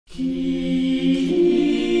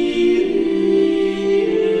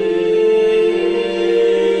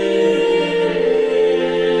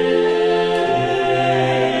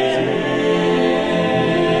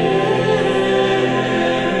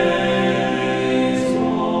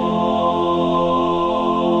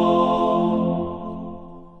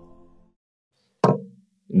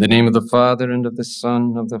In the name of the Father, and of the Son,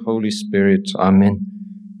 and of the Holy Spirit. Amen.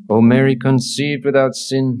 O Mary, conceived without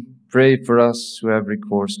sin, pray for us who have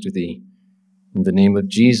recourse to thee. In the name of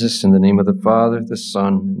Jesus, in the name of the Father, the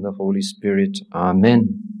Son, and the Holy Spirit.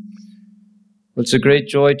 Amen. Well, it's a great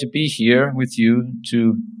joy to be here with you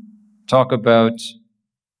to talk about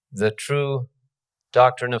the true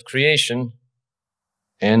doctrine of creation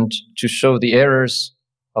and to show the errors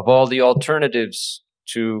of all the alternatives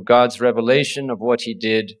to God's revelation of what he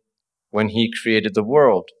did when he created the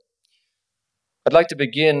world. I'd like to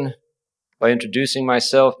begin by introducing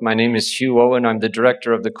myself. My name is Hugh Owen. I'm the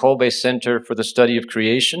director of the Kolbe Center for the Study of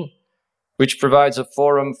Creation, which provides a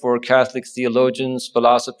forum for Catholic theologians,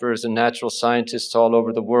 philosophers, and natural scientists all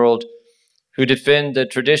over the world who defend the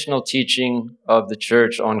traditional teaching of the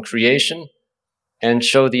Church on creation and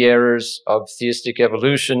show the errors of theistic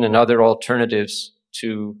evolution and other alternatives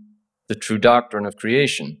to the true doctrine of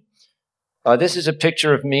creation. This is a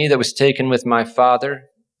picture of me that was taken with my father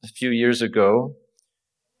a few years ago.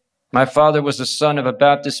 My father was the son of a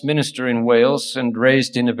Baptist minister in Wales and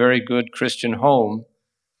raised in a very good Christian home.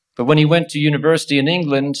 But when he went to university in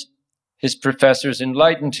England, his professors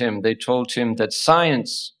enlightened him. They told him that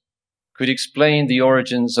science could explain the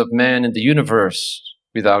origins of man and the universe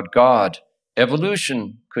without God.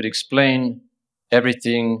 Evolution could explain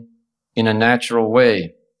everything in a natural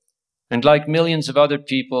way. And like millions of other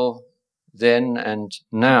people then and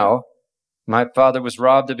now, my father was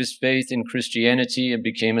robbed of his faith in Christianity and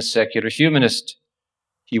became a secular humanist.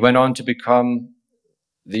 He went on to become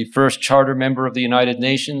the first charter member of the United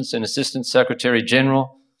Nations and Assistant Secretary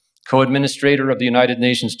General, co-administrator of the United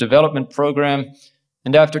Nations Development Program,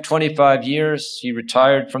 and after 25 years, he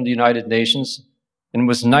retired from the United Nations and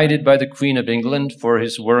was knighted by the Queen of England for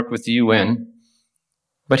his work with the UN.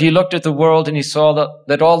 But he looked at the world and he saw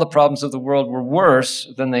that all the problems of the world were worse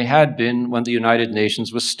than they had been when the United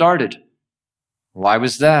Nations was started. Why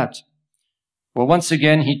was that? Well, once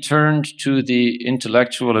again, he turned to the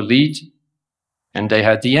intellectual elite, and they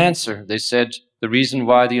had the answer. They said the reason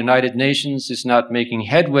why the United Nations is not making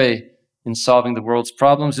headway in solving the world's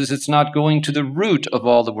problems is it's not going to the root of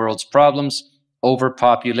all the world's problems,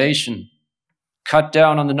 overpopulation. Cut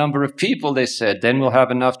down on the number of people, they said, then we'll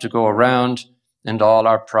have enough to go around and all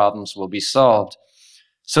our problems will be solved.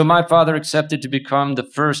 So my father accepted to become the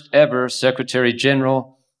first ever Secretary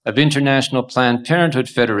General of International Planned Parenthood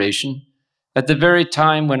Federation at the very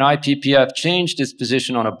time when IPPF changed its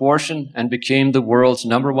position on abortion and became the world's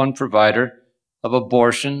 #1 provider of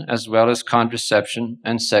abortion as well as contraception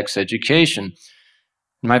and sex education.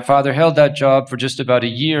 My father held that job for just about a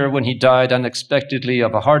year when he died unexpectedly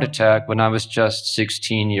of a heart attack when I was just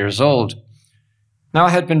 16 years old. Now,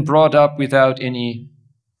 I had been brought up without any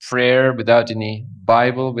prayer, without any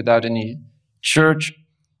Bible, without any church.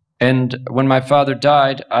 And when my father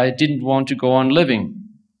died, I didn't want to go on living.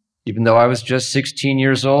 Even though I was just 16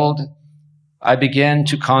 years old, I began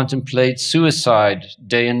to contemplate suicide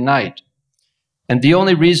day and night. And the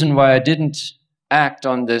only reason why I didn't act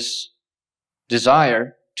on this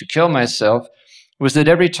desire to kill myself was that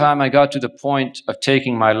every time I got to the point of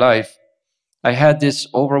taking my life, I had this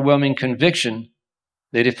overwhelming conviction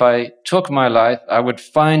that if I took my life, I would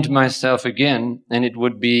find myself again, and it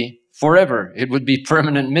would be forever. It would be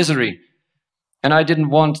permanent misery. And I didn't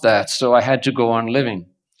want that, so I had to go on living.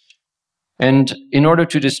 And in order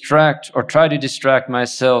to distract, or try to distract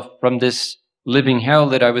myself from this living hell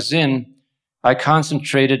that I was in, I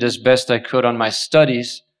concentrated as best I could on my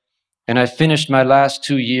studies, and I finished my last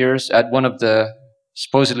 2 years at one of the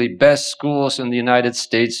supposedly best schools in the United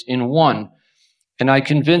States in one. And I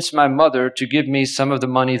convinced my mother to give me some of the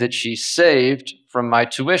money that she saved from my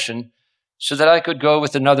tuition so that I could go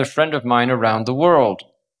with another friend of mine around the world.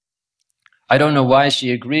 I don't know why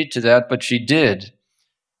she agreed to that, but she did.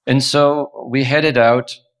 And so we headed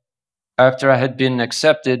out. After I had been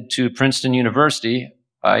accepted to Princeton University,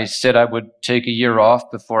 I said I would take a year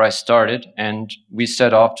off before I started, and we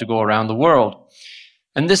set off to go around the world.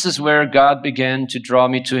 And this is where God began to draw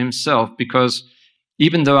me to himself, because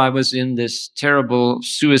even though I was in this terrible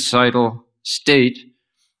suicidal state,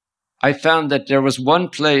 I found that there was one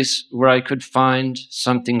place where I could find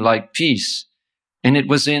something like peace, and it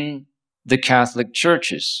was in the Catholic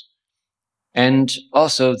churches and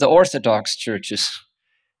also the Orthodox churches.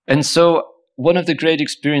 And so one of the great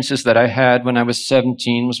experiences that I had when I was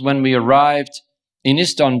 17 was when we arrived in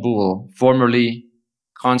Istanbul, formerly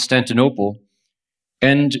Constantinople,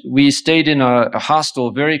 and we stayed in a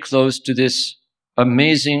hostel very close to this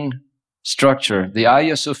amazing structure, the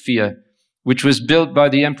Hagia Sophia, which was built by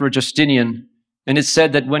the Emperor Justinian. And it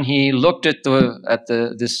said that when he looked at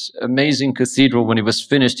this amazing cathedral, when it was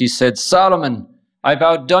finished, he said, "Solomon, I've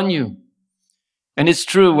outdone you. And it's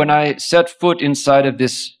true, when I set foot inside of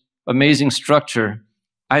this amazing structure,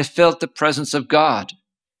 I felt the presence of God.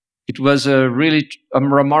 It was a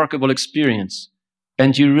remarkable experience.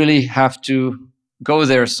 And you really have to go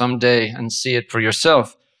there someday and see it for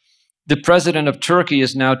yourself. The president of Turkey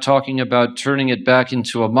is now talking about turning it back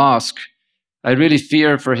into a mosque. I really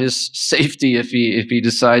fear for his safety if he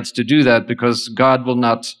decides to do that, because God will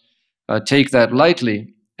not take that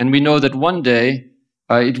lightly. And we know that one day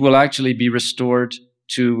it will actually be restored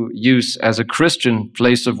to use as a Christian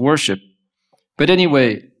place of worship. But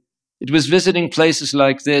anyway, it was visiting places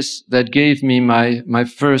like this that gave me my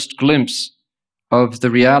first glimpse of the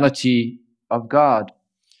reality of God.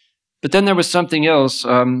 But then there was something else.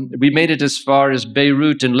 We made it as far as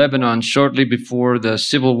Beirut in Lebanon shortly before the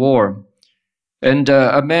Civil War. And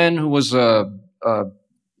a man who was, I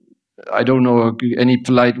don't know any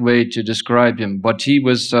polite way to describe him, but he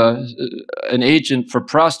was an agent for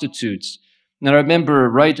prostitutes. And I remember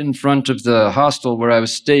right in front of the hostel where I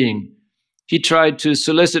was staying, he tried to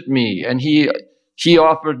solicit me, and he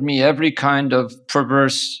offered me every kind of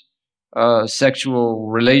perverse sexual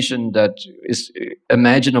relation that is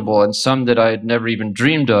imaginable, and some that I had never even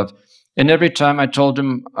dreamed of. And every time I told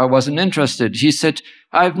him I wasn't interested, he said,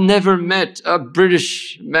 "I've never met a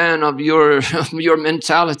British man of your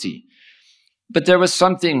mentality." But there was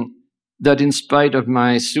something that, in spite of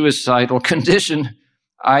my suicidal condition,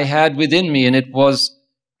 I had within me, and it was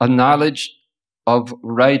a knowledge of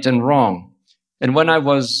right and wrong. And when I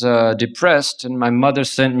was depressed and my mother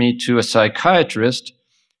sent me to a psychiatrist,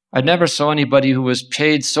 I never saw anybody who was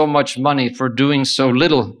paid so much money for doing so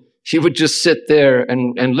little. He would just sit there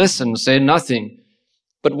and listen, say nothing.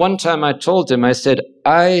 But one time I told him, I said,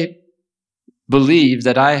 "I believe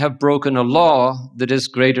that I have broken a law that is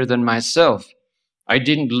greater than myself. I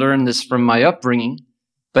didn't learn this from my upbringing,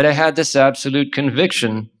 but I had this absolute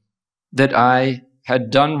conviction that I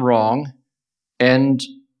had done wrong and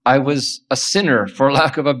I was a sinner, for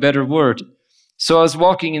lack of a better word." So I was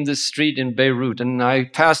walking in this street in Beirut, and I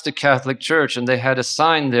passed a Catholic church, and they had a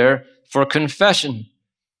sign there for confession.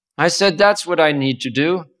 I said, "That's what I need to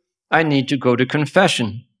do. I need to go to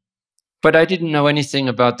confession." But I didn't know anything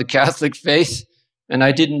about the Catholic faith, and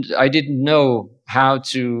I didn't know how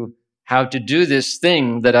to do this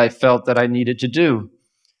thing that I felt that I needed to do.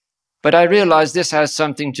 But I realized this has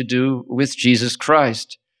something to do with Jesus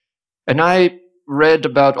Christ. And I read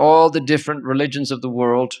about all the different religions of the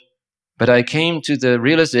world, but I came to the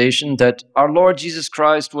realization that our Lord Jesus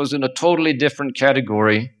Christ was in a totally different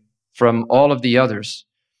category from all of the others.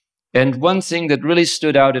 And one thing that really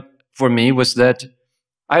stood out for me was that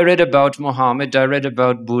I read about Muhammad, I read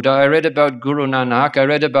about Buddha, I read about Guru Nanak, I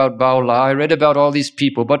read about Baola, I read about all these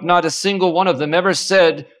people, but not a single one of them ever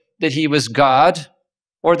said that he was God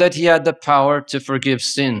or that he had the power to forgive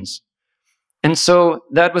sins. And so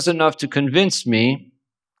that was enough to convince me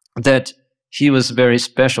that he was very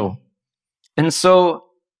special. And so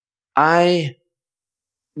I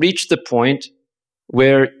reached the point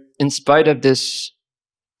where, in spite of this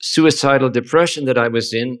suicidal depression that I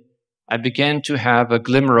was in, I began to have a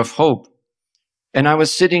glimmer of hope. And I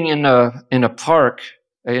was sitting in a park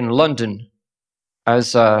in London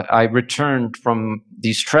as I returned from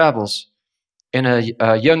these travels, and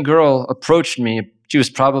a young girl approached me. She was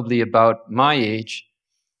probably about my age,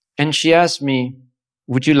 and she asked me,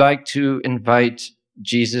 "Would you like to invite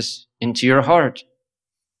Jesus into your heart?"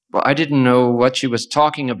 Well, I didn't know what she was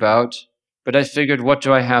talking about, but I figured, what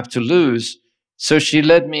do I have to lose? So she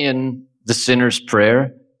led me in the sinner's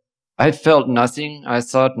prayer. I felt nothing, I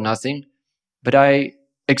thought nothing, but I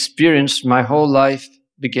experienced my whole life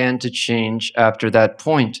began to change after that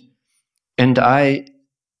point. And I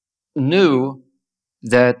knew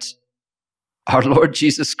that our Lord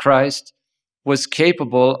Jesus Christ was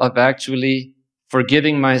capable of actually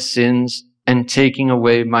forgiving my sins and taking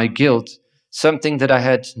away my guilt, something that I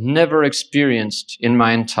had never experienced in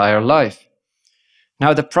my entire life.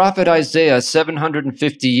 Now, the prophet Isaiah,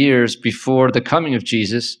 750 years before the coming of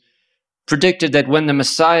Jesus, predicted that when the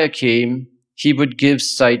Messiah came, he would give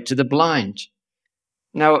sight to the blind.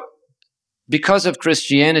 Now, because of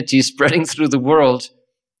Christianity spreading through the world,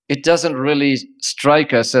 it doesn't really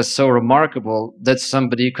strike us as so remarkable that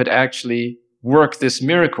somebody could actually work this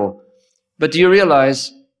miracle. But do you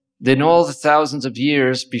realize that in all the thousands of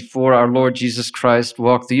years before our Lord Jesus Christ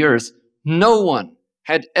walked the earth, no one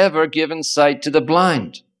had ever given sight to the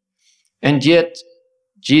blind? And yet,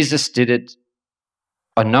 Jesus did it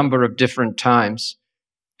a number of different times.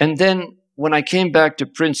 And then when I came back to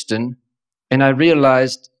Princeton and I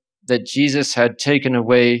realized that Jesus had taken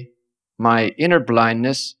away my inner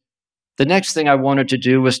blindness, the next thing I wanted to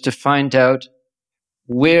do was to find out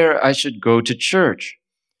where I should go to church.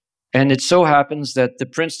 And it so happens that the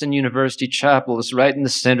Princeton University Chapel is right in the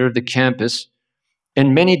center of the campus,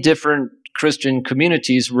 and many different Christian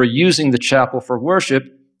communities were using the chapel for worship,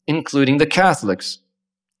 including the Catholics.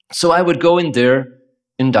 So I would go in there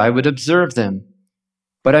and I would observe them.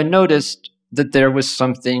 But I noticed that there was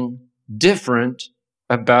something different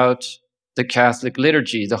about the Catholic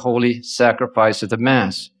liturgy, the holy sacrifice of the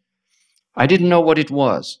Mass. I didn't know what it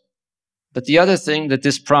was. But the other thing that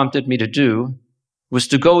this prompted me to do was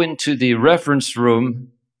to go into the reference room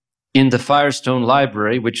in the Firestone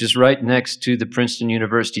Library, which is right next to the Princeton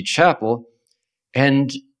University Chapel,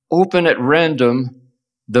 and open at random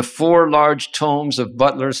the 4 large tomes of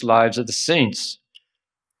Butler's Lives of the Saints.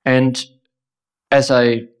 And as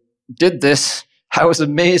I did this, I was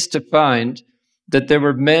amazed to find that there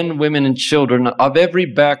were men, women, and children of every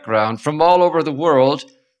background from all over the world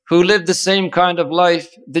who lived the same kind of life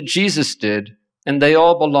that Jesus did, and they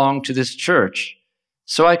all belonged to this church.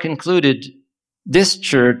 So I concluded, this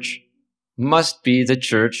church must be the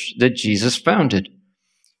church that Jesus founded.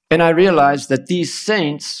 And I realized that these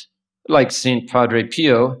saints, like Saint Padre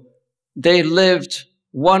Pio, they lived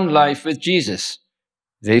one life with Jesus.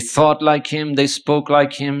 They thought like him, they spoke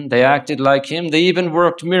like him, they acted like him, they even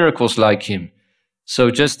worked miracles like him.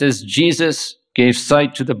 So just as Jesus gave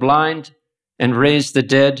sight to the blind and raised the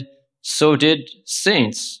dead, so did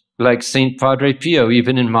saints like Saint Padre Pio,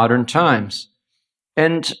 even in modern times.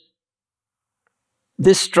 And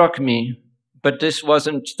this struck me, but this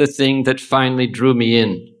wasn't the thing that finally drew me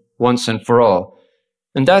in once and for all.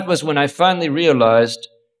 And that was when I finally realized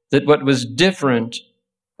that what was different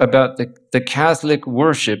about the Catholic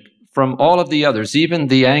worship from all of the others, even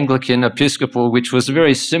the Anglican Episcopal, which was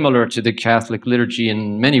very similar to the Catholic liturgy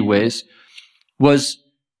in many ways, was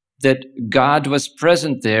that God was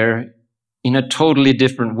present there in a totally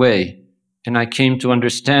different way. And I came to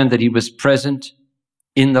understand that he was present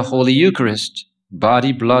in the Holy Eucharist,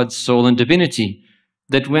 body, blood, soul, and divinity.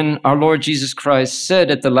 That when our Lord Jesus Christ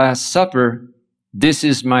said at the Last Supper, "This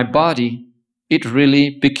is my body," it really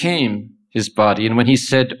became his body. And when he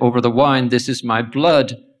said over the wine, "This is my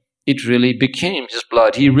blood," it really became his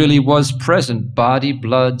blood. He really was present, body,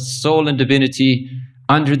 blood, soul, and divinity,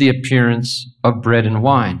 under the appearance of bread and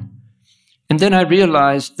wine. And then I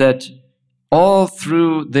realized that all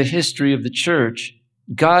through the history of the church,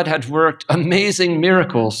 God had worked amazing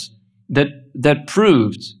miracles that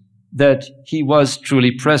proved that he was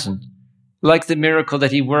truly present. Like the miracle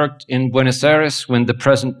that he worked in Buenos Aires when the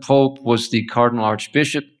present Pope was the Cardinal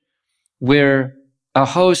Archbishop, where a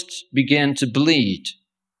host began to bleed,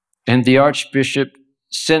 and the Archbishop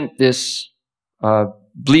sent this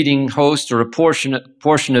bleeding host, or a portion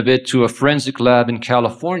of it, to a forensic lab in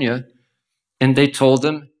California, and they told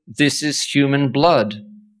them, "This is human blood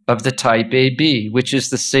of the type AB, which is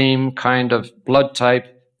the same kind of blood type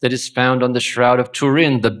that is found on the Shroud of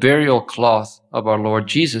Turin, the burial cloth of our Lord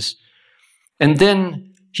Jesus." And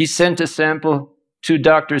then he sent a sample to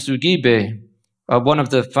Dr. Zugibe, one of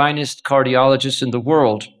the finest cardiologists in the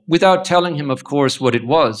world, without telling him, of course, what it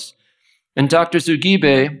was. And Dr.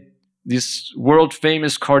 Zugibe, this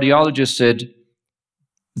world-famous cardiologist, said,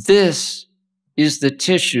 "This is the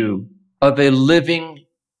tissue of a living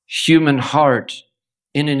human heart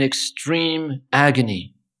in an extreme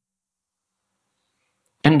agony."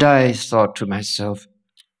 And I thought to myself,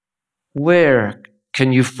 where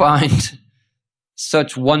can you find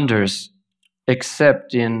such wonders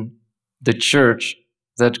except in the church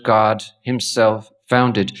that God himself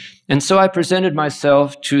founded? And so I presented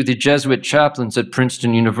myself to the Jesuit chaplains at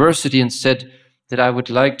Princeton University and said that I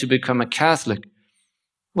would like to become a Catholic.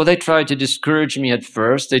 Well, they tried to discourage me at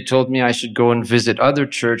first. They told me I should go and visit other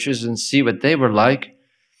churches and see what they were like.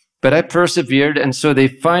 But I persevered, and so they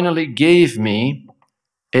finally gave me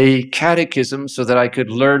a catechism so that I could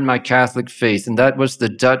learn my Catholic faith, and that was the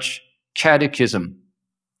Dutch Catechism.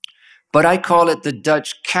 But I call it the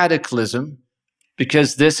Dutch Cataclysm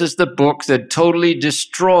because this is the book that totally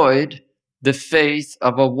destroyed the faith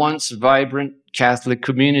of a once vibrant Catholic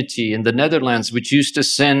community in the Netherlands, which used to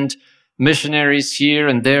send missionaries here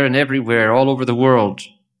and there and everywhere, all over the world.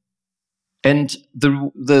 And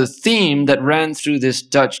the theme that ran through this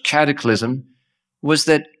Dutch Cataclysm was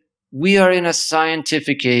that we are in a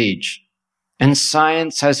scientific age, and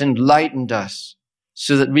science has enlightened us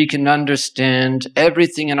so that we can understand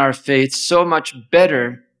everything in our faith so much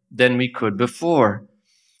better than we could before.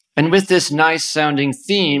 And with this nice-sounding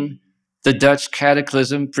theme, the Dutch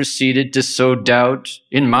Cataclysm proceeded to sow doubt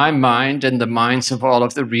in my mind and the minds of all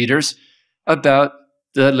of the readers about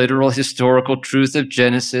the literal historical truth of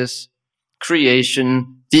Genesis,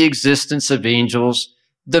 creation, the existence of angels,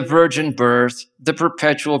 the virgin birth, the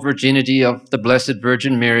perpetual virginity of the Blessed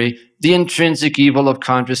Virgin Mary, the intrinsic evil of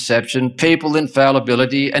contraception, papal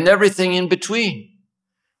infallibility, and everything in between.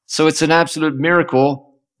 So it's an absolute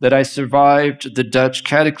miracle that I survived the Dutch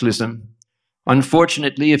cataclysm.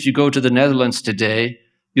 Unfortunately, if you go to the Netherlands today,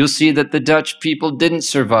 you'll see that the Dutch people didn't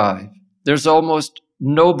survive. There's almost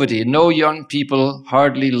nobody, no young people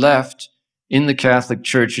hardly left in the Catholic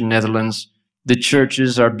Church in Netherlands. The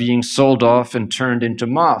churches are being sold off and turned into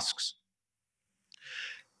mosques.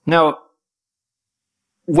 Now,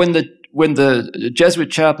 when the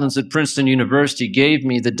Jesuit chaplains at Princeton University gave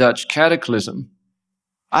me the Dutch cataclysm,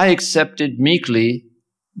 I accepted meekly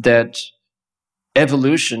that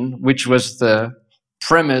evolution, which was the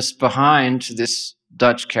premise behind this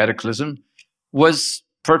Dutch cataclysm, was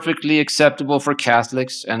perfectly acceptable for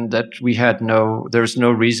Catholics, and that there's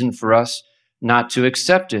no reason for us not to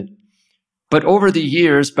accept it. But over the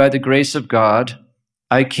years, by the grace of God,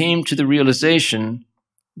 I came to the realization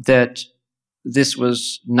that this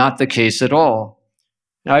was not the case at all.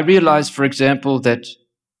 Now, I realized, for example, that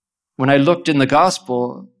when I looked in the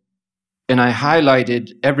gospel and I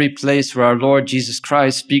highlighted every place where our Lord Jesus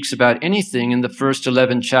Christ speaks about anything in the first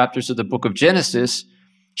 11 chapters of the book of Genesis,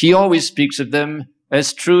 he always speaks of them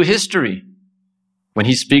as true history. When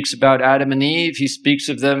he speaks about Adam and Eve, he speaks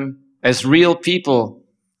of them as real people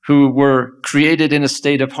who were created in a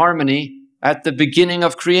state of harmony at the beginning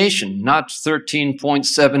of creation, not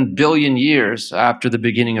 13.7 billion years after the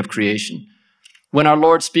beginning of creation. When our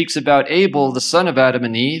Lord speaks about Abel, the son of Adam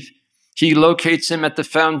and Eve, he locates him at the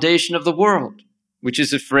foundation of the world, which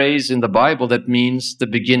is a phrase in the Bible that means the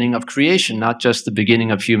beginning of creation, not just the beginning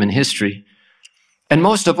of human history. And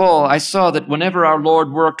most of all, I saw that whenever our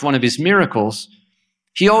Lord worked one of his miracles,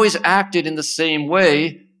 he always acted in the same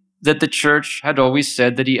way that the church had always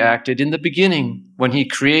said that he acted in the beginning, when he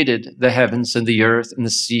created the heavens and the earth and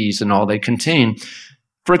the seas and all they contain.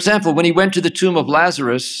 For example, when he went to the tomb of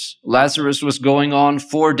Lazarus, Lazarus was going on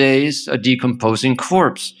 4 days, a decomposing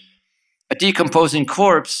corpse. A decomposing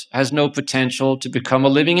corpse has no potential to become a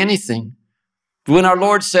living anything. When our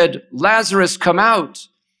Lord said, "Lazarus, come out,"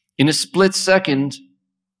 in a split second,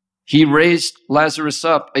 he raised Lazarus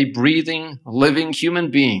up, a breathing, living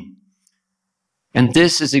human being. And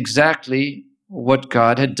this is exactly what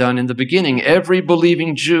God had done in the beginning. Every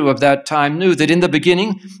believing Jew of that time knew that in the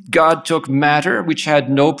beginning, God took matter which had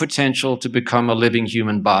no potential to become a living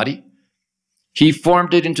human body. He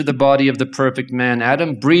formed it into the body of the perfect man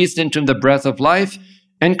Adam, breathed into him the breath of life,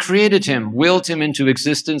 and created him, willed him into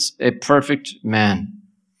existence, a perfect man.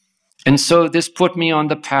 And so this put me on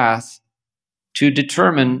the path to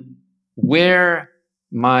determine where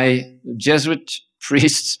my Jesuit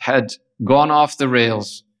priests had gone off the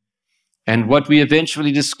rails. And what we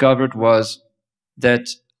eventually discovered was that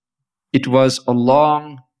it was a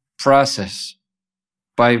long process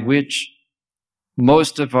by which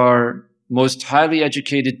most of our most highly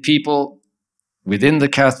educated people within the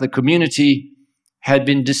Catholic community had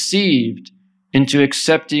been deceived into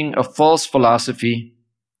accepting a false philosophy.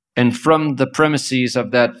 And from the premises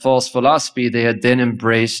of that false philosophy, they had then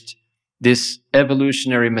embraced this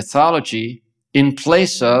evolutionary mythology in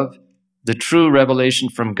place of the true revelation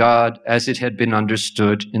from God as it had been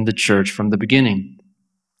understood in the church from the beginning.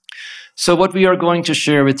 So what we are going to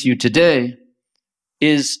share with you today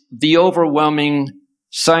is the overwhelming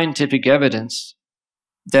scientific evidence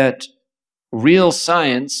that real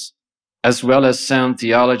science, as well as sound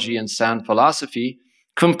theology and sound philosophy,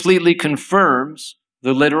 completely confirms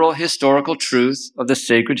the literal historical truth of the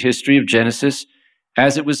sacred history of Genesis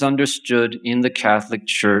as it was understood in the Catholic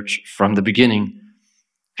Church from the beginning.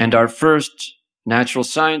 And our first natural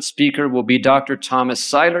science speaker will be Dr. Thomas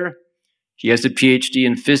Seiler. He has a PhD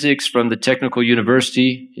in physics from the Technical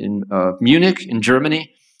University in Munich in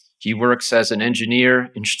Germany. He works as an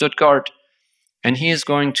engineer in Stuttgart, and he is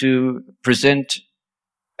going to present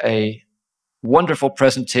a wonderful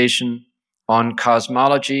presentation on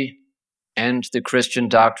cosmology and the Christian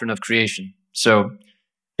doctrine of creation. So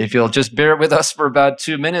if you'll just bear with us for about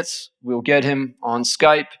 2 minutes, we'll get him on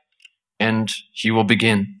Skype and he will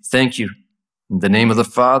begin. Thank you. In the name of the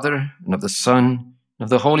Father, and of the Son, and of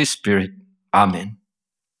the Holy Spirit. Amen.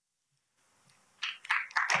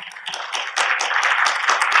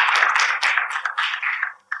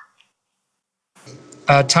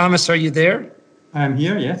 Thomas, are you there? I'm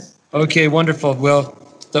here, yes. Okay, wonderful. Well,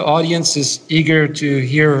 the audience is eager to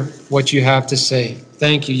hear what you have to say.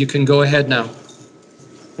 Thank you. You can go ahead now.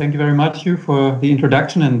 Thank you very much, Hugh, for the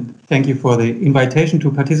introduction, and thank you for the invitation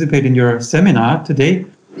to participate in your seminar today.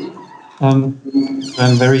 I'm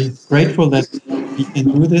very grateful that we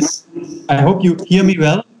can do this. I hope you hear me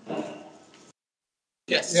well.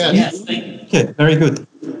 Yes. Yes. Okay, very good.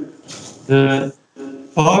 The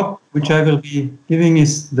talk which I will be giving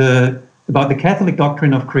is about the Catholic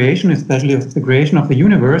doctrine of creation, especially of the creation of the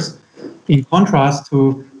universe, in contrast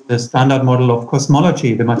to the standard model of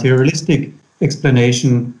cosmology, the materialistic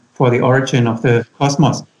explanation for the origin of the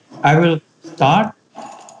cosmos. I will start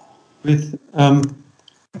with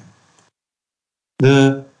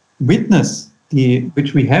the witness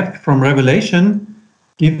which we have from Revelation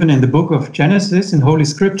given in the book of Genesis in Holy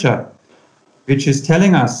Scripture, which is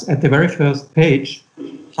telling us at the very first page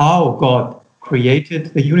how God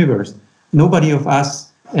created the universe. Nobody of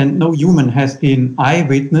us and no human has been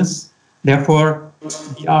eyewitness. Therefore,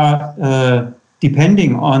 we are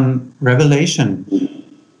depending on revelation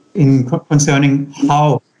concerning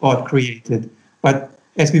how God created. But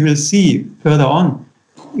as we will see further on,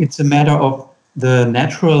 it's a matter of the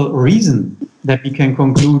natural reason that we can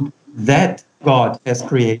conclude that God has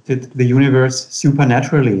created the universe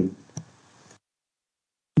supernaturally.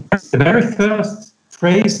 The very first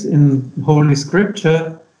phrase in Holy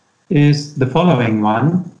Scripture is the following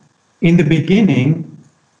one. In the beginning,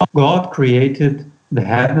 God created the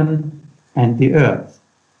heaven and the earth.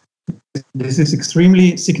 This is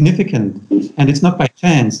extremely significant, and it's not by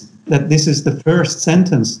chance that this is the first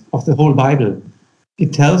sentence of the whole Bible.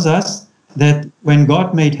 It tells us that when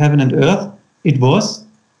God made heaven and earth, it was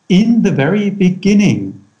in the very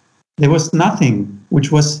beginning. There was nothing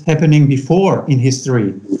which was happening before in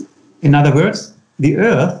history. In other words, the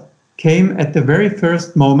earth came at the very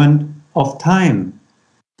first moment of time.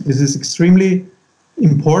 This is extremely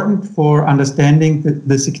important for understanding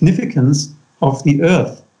the significance of the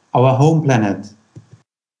earth, our home planet.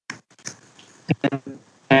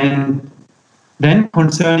 And then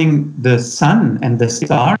concerning the sun and the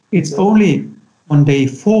star, it's only on day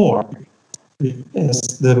 4, as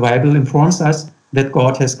the Bible informs us, that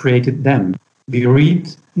God has created them. We read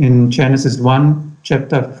in Genesis 1,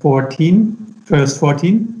 chapter 14, verse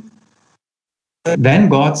 14, then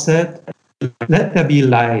God said, let there be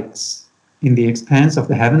lights in the expanse of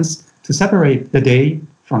the heavens to separate the day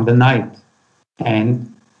from the night.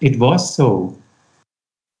 And it was so.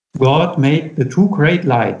 God made the 2 great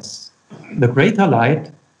lights, the greater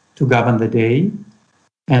light to govern the day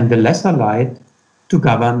and the lesser light to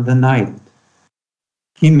govern the night.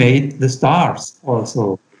 He made the stars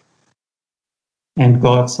also. And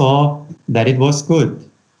God saw that it was good.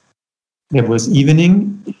 There was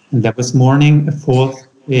evening and there was morning, a 4th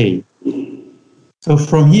day. So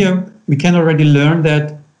from here, we can already learn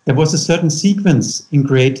that there was a certain sequence in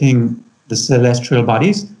creating the celestial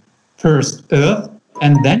bodies. First earth,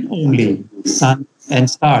 and then only sun and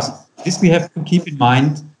stars. This we have to keep in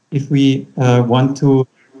mind if we want to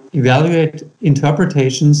evaluate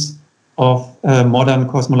interpretations of modern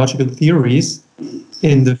cosmological theories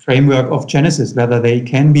in the framework of Genesis, whether they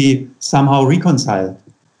can be somehow reconciled.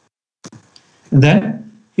 And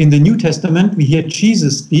then in the New Testament, we hear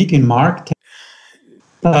Jesus speak in Mark 10,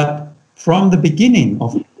 but from the beginning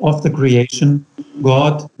of the creation,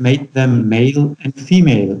 God made them male and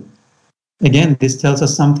female. Again, this tells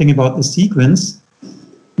us something about the sequence.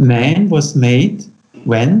 Man was made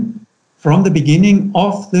when? From the beginning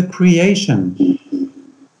of the creation,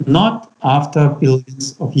 not after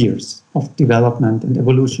billions of years of development and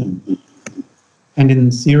evolution. And in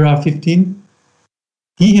Sirah 15,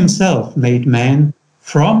 he himself made man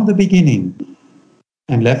from the beginning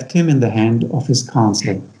and left him in the hand of his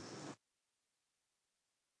counsel.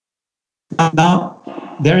 Now,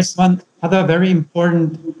 there is one other very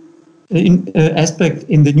important aspect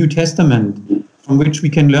in the New Testament from which we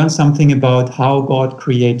can learn something about how God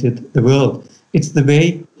created the world. It's the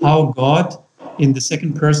way how God, in the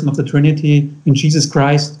second person of the Trinity, in Jesus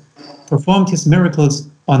Christ, performed his miracles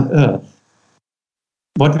on earth.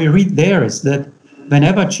 What we read there is that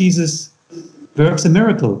whenever Jesus works a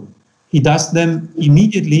miracle, he does them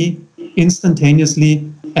immediately,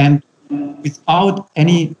 instantaneously, and without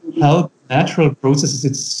any help, natural processes.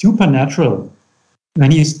 It's supernatural.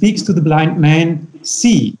 When he speaks to the blind man,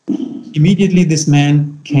 see, immediately this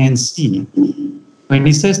man can see. When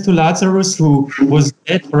he says to Lazarus, who was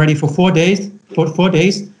dead already for 4 days,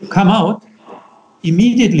 come out,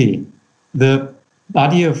 immediately the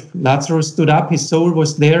body of Lazarus stood up, his soul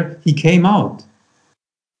was there, he came out.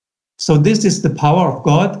 So this is the power of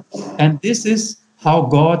God, and this is how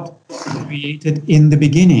God created in the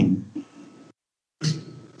beginning.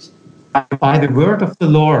 By the word of the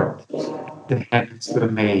Lord, the heavens were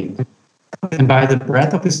made, and by the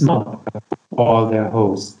breath of his mouth, all their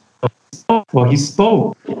host. For he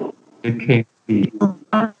spoke, it came to be,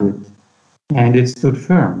 and it stood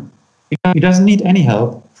firm. He doesn't need any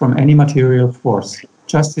help from any material force,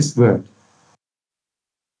 just his word.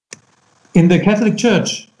 In the Catholic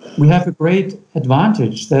Church, we have a great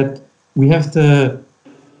advantage that we have the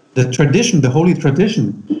tradition, the holy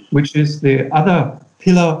tradition, which is the other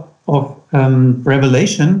pillar of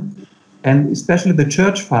revelation, and especially the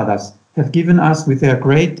church fathers have given us with their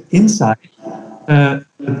great insight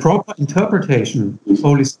the proper interpretation of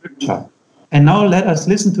Holy Scripture. And now let us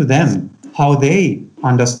listen to them, how they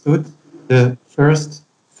understood the first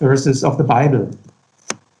verses of the Bible.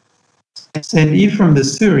 St. Ephraim the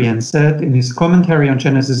Syrian said in his commentary on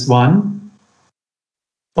Genesis 1,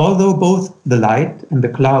 although both the light and the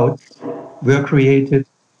clouds were created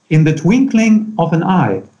in the twinkling of an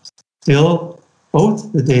eye, still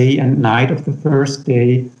both the day and night of the first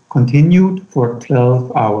day continued for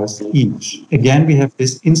 12 hours each. Again, we have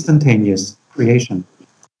this instantaneous creation.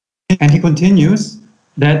 And he continues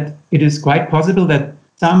that it is quite possible that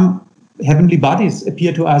some heavenly bodies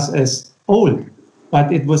appear to us as old,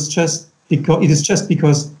 but it is just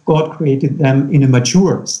because God created them in a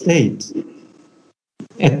mature state.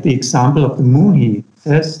 At the example of the moon, he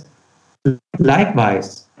says,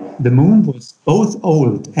 likewise, the moon was both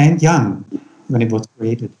old and young when it was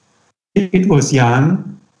created. It was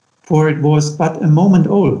young, for it was but a moment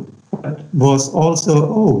old, but was also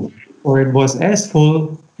old, for it was as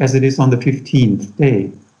full as it is on the 15th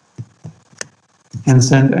day. And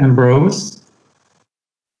St. Ambrose,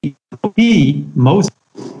 he most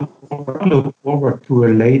looked forward to a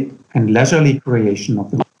late and leisurely creation of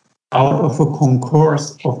the world out of a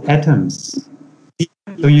concourse of atoms.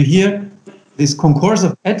 So you hear this concourse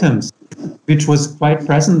of atoms, which was quite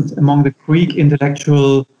present among the Greek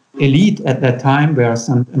intellectual elite at that time, where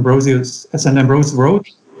St. Ambrose wrote.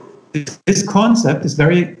 This concept is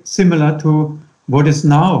very similar to what is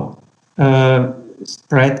now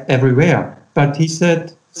spread everywhere. But he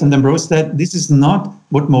said, St. Ambrose said, this is not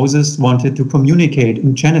what Moses wanted to communicate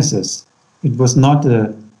in Genesis. It was not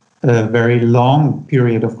a very long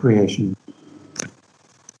period of creation.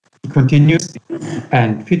 He continues,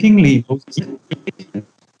 and fittingly,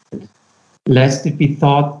 lest it be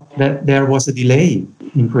thought that there was a delay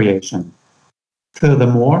in creation.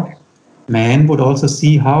 Furthermore, man would also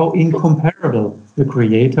see how incomparable the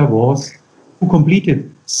Creator was, who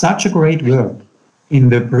completed such a great work in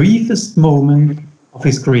the briefest moment of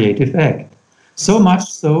his creative act, so much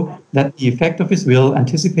so that the effect of his will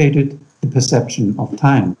anticipated the perception of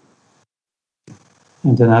time.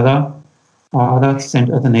 And another, St.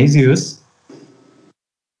 Athanasius,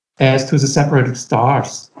 as to the separated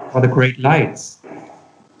stars or the great lights,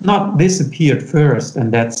 not this appeared first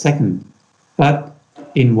and that second, but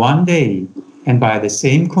in one day and by the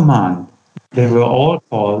same command, they were all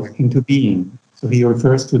called into being. So he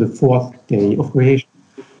refers to the fourth day of creation.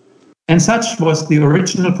 And such was the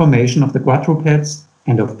original formation of the quadrupeds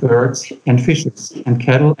and of birds and fishes and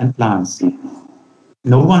cattle and plants.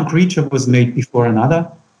 No one creature was made before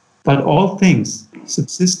another, but all things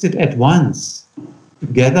subsisted at once,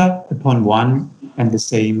 together upon one and the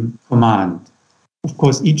same command. Of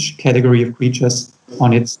course, each category of creatures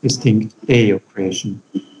on its distinct day of creation.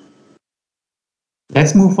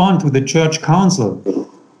 Let's move on to the Church Council.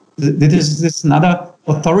 This is another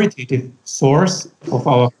authoritative source of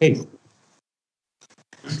our faith.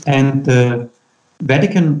 And the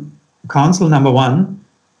Vatican Council number 1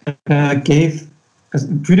 gave a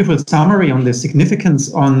beautiful summary on the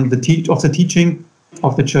significance of the teaching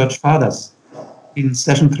of the Church Fathers. In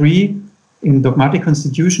session 3, in Dogmatic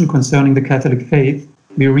Constitution concerning the Catholic faith,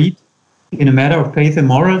 we read, in a matter of faith and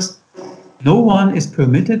morals, no one is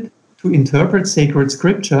permitted to interpret sacred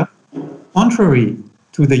scripture contrary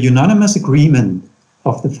to the unanimous agreement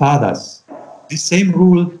of the Fathers. This same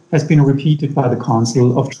rule has been repeated by the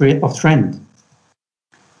Council of Trent.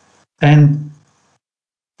 And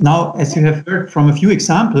now, as you have heard from a few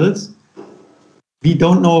examples, we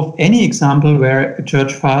don't know of any example where a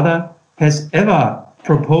Church Father has ever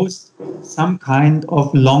proposed some kind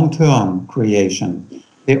of long-term creation.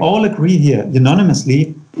 They all agree here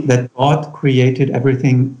unanimously that God created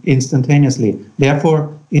everything instantaneously.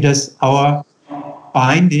 Therefore, it is our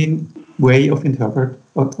binding way of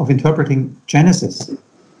interpreting Genesis.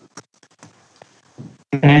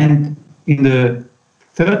 And in the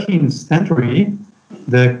 13th century,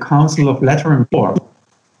 the Council of Lateran IV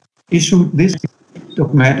issued this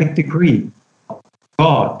dogmatic decree: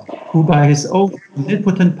 God, who by his own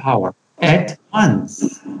omnipotent power, at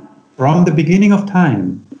once, from the beginning of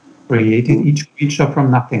time, created each creature from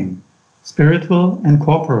nothing, spiritual and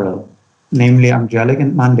corporeal, namely angelic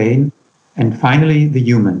and mundane, and finally the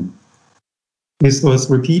human. This was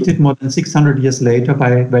repeated more than 600 years later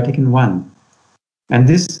by Vatican I. And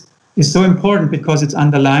this is so important because it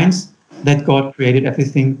underlines that God created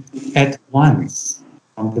everything at once.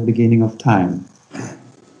 from the beginning of time.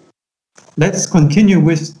 Let's continue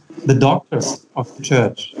with the doctors of the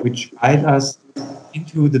Church, which guide us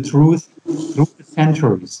into the truth through the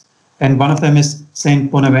centuries. And one of them is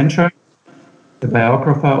Saint Bonaventure, the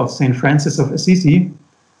biographer of Saint Francis of Assisi.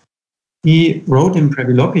 He wrote in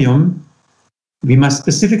Breviloquium, "We must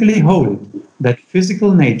specifically hold that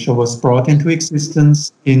physical nature was brought into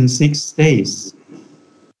existence in 6 days."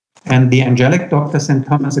 And the angelic doctor St.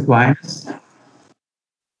 Thomas Aquinas,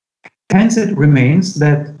 hence it remains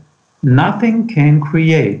that nothing can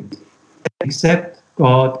create except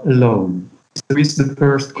God alone. This is the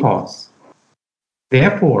first cause.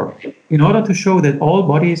 Therefore, in order to show that all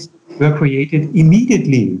bodies were created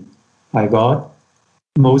immediately by God,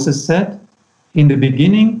 Moses said, "In the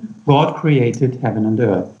beginning, God created heaven and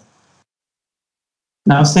earth."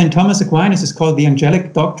 Now, St. Thomas Aquinas is called the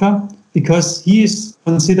angelic doctor because he is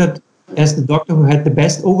considered as the doctor who had the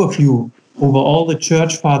best overview over all the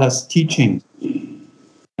church fathers' teachings.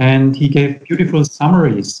 And he gave beautiful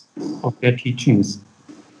summaries of their teachings.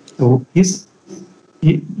 So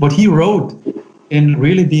what he wrote can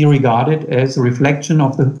really be regarded as a reflection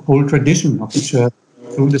of the whole tradition of the church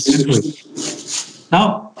through the centuries.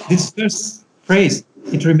 Now, this first phrase,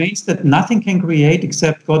 "It remains that nothing can create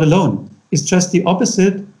except God alone," is just the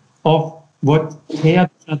opposite of what Teilhard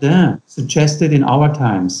de Chardin suggested in our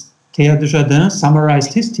times. Teilhard de Chardin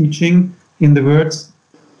summarized his teaching in the words,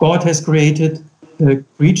 "God has created the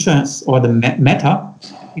creatures or the matter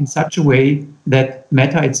in such a way that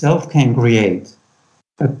matter itself can create."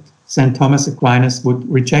 But St. Thomas Aquinas would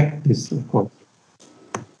reject this, of course.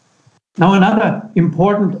 Now, another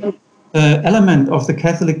important element of the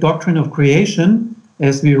Catholic doctrine of creation,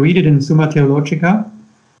 as we read it in Summa Theologica,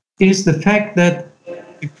 is the fact that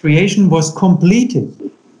the creation was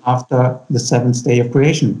completed after the 7th day of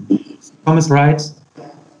creation. Thomas writes,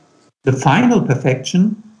 "The final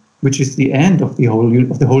perfection, which is the end of the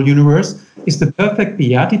whole universe, is the perfect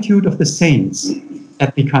beatitude of the saints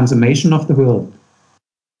at the consummation of the world.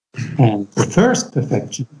 And the first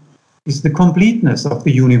perfection is the completeness of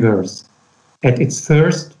the universe at its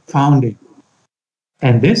first founding.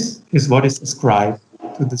 And this is what is ascribed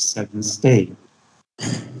to the 7th day."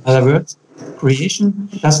 In other words, creation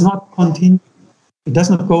does not continue. It does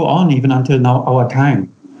not go on even until now, our time.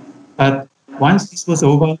 But once this was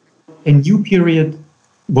over, a new period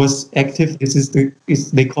was active. This is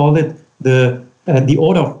they call it the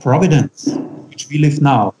order of providence, which we live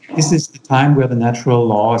now. This is the time where the natural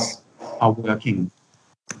laws are working.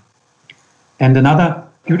 And another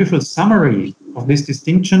beautiful summary of this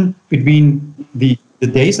distinction between the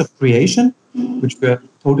days of creation, which were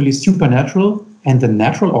totally supernatural, and the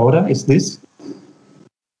natural order is this.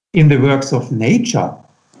 In the works of nature,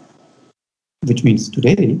 which means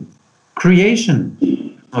today, creation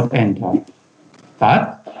does not enter, but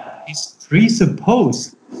is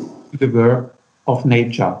presupposed to the work of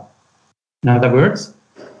nature. In other words,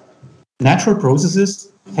 natural processes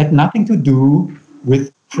had nothing to do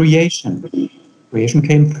with creation. Creation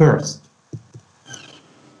came first.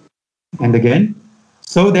 And again,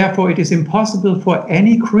 so therefore it is impossible for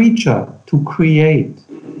any creature to create,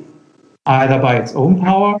 either by its own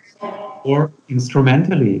power or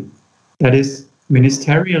instrumentally, that is,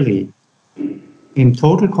 ministerially, in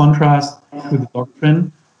total contrast to the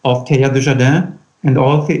doctrine of Teilhard de Chardin and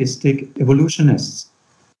all theistic evolutionists,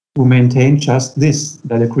 who maintain just this,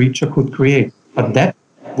 that a creature could create. But that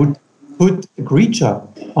would put a creature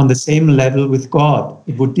on the same level with God.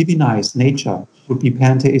 It would divinize nature. It would be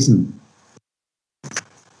pantheism.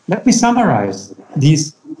 Let me summarize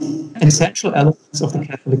these essential elements of the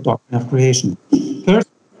Catholic doctrine of creation. First,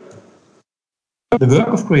 the work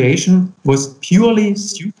of creation was purely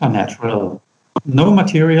supernatural. No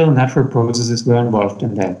material, natural processes were involved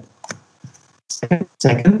in that.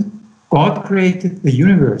 Second, God created the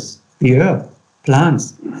universe, the earth,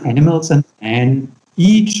 plants, animals, and man,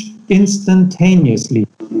 each instantaneously.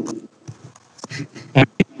 And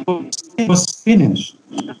it was finished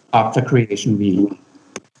after creation week.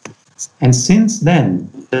 And since then,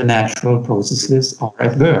 the natural processes are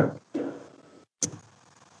at work.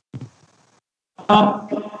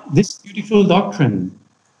 This beautiful doctrine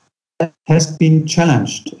has been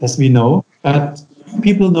challenged, as we know, but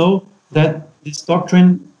people know that this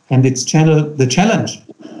doctrine and the challenge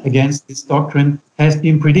against this doctrine has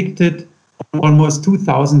been predicted almost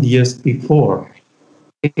 2,000 years before.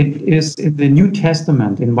 It is in the New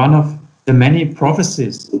Testament, in one of the many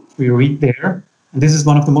prophecies we read there, and this is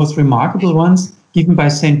one of the most remarkable ones, given by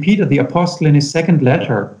St. Peter the Apostle in his second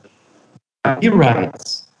letter. He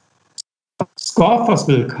writes, "Scoffers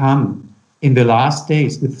will come in the last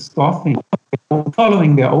days with scoffing,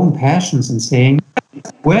 following their own passions and saying,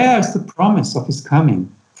 where is the promise of his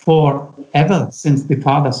coming? For ever since the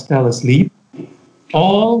fathers fell asleep,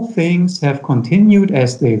 all things have continued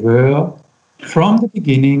as they were from the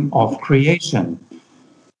beginning of creation.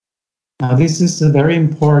 Now, this is a very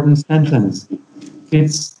important sentence.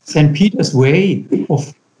 It's St. Peter's way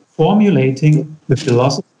of formulating the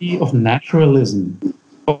philosophy of naturalism.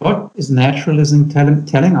 What is naturalism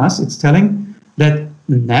telling us? It's telling that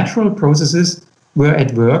natural processes were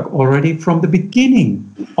at work already from the beginning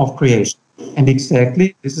of creation. And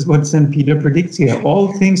exactly this is what St. Peter predicts here.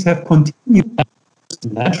 All things have continued.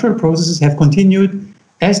 Natural processes have continued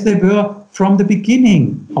as they were from the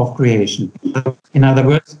beginning of creation. In other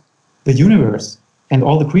words, the universe and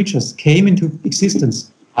all the creatures came into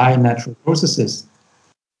existence by natural processes.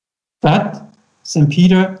 But St.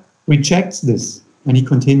 Peter rejects this when he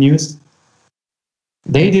continues.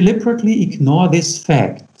 They deliberately ignore this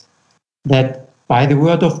fact that by the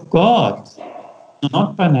word of God,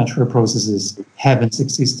 not by natural processes, heavens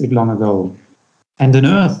existed long ago, and an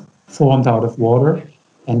earth formed out of water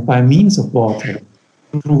and by means of water,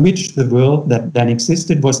 through which the world that then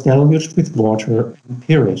existed was deluged with water and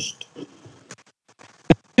perished.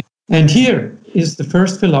 And here is the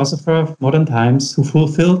first philosopher of modern times who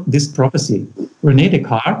fulfilled this prophecy, René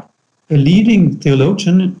Descartes, a leading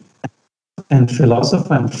theologian and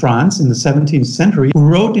philosopher in France in the 17th century, who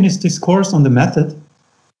wrote in his discourse on the method,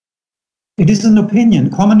 "It is an opinion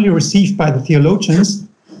commonly received by the theologians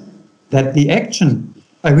that the action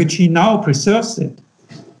by which he now preserves it,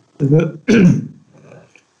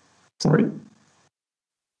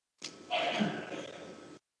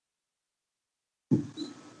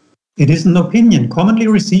 It is an opinion commonly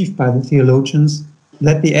received by the theologians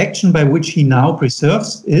that the action by which he now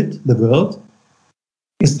preserves it, the world,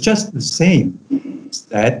 is just the same as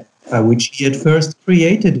that by which he at first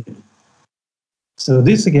created it." So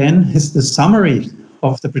this again is the summary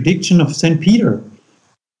of the prediction of St. Peter.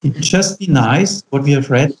 He just denies what we have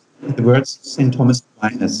read in the words of St. Thomas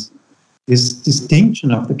Aquinas, this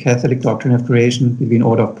distinction of the Catholic doctrine of creation between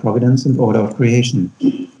order of providence and order of creation.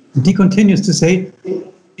 And he continues to say,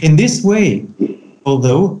 in this way,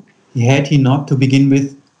 although had he not to begin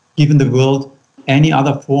with given the world any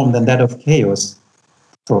other form than that of chaos,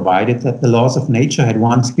 provided that the laws of nature had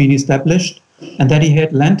once been established, and that he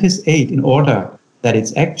had lent his aid in order that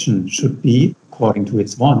its action should be according to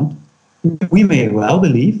its wont, we may well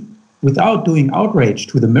believe, without doing outrage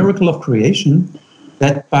to the miracle of creation,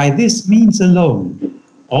 that by this means alone,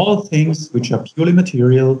 all things which are purely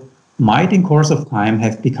material might in course of time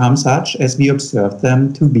have become such as we observe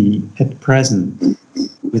them to be at present,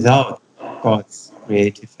 without God's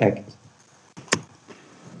creative act.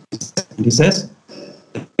 And he says,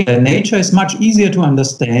 that nature is much easier to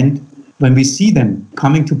understand when we see them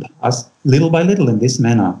coming to pass little by little in this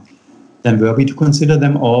manner, than were we to consider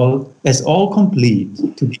them all as all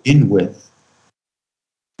complete to begin with.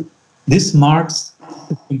 This marks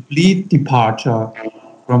a complete departure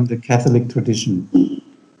from the Catholic tradition.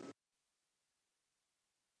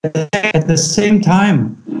 At the same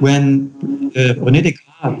time, when René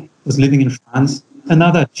Descartes was living in France,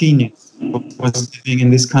 another genius was living in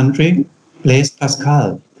this country, Blaise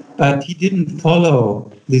Pascal. But he didn't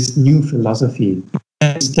follow this new philosophy.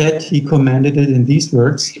 Instead, he commended it in these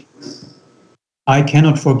words, "I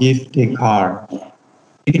cannot forgive Descartes.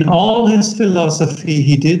 In all his philosophy,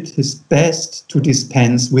 he did his best to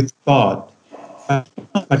dispense with God.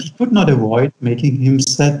 But he could not avoid making him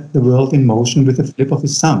set the world in motion with a flip of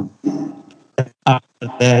his thumb. After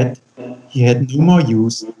that, he had no more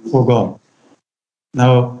use for God."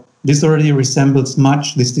 Now, this already resembles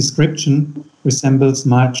much, this description resembles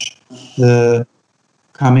much the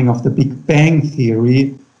coming of the Big Bang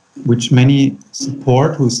theory, which many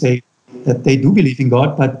support, who say that they do believe in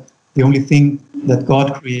God, but the only thing that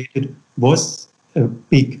God created was a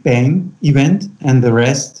Big Bang event, and the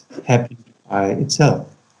rest happened by itself.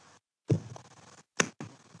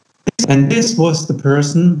 And this was the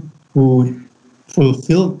person who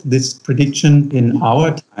fulfilled this prediction in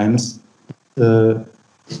our times, the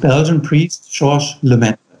Belgian priest Georges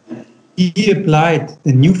Lemaitre. He applied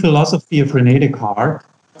the new philosophy of René Descartes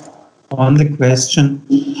on the question,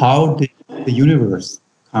 how did the universe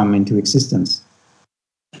come into existence?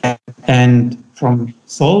 And from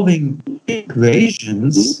solving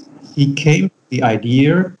equations, he came to the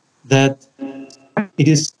idea that it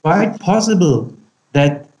is quite possible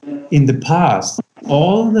that in the past,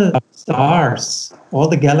 all the stars, all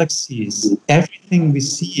the galaxies, everything we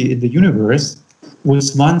see in the universe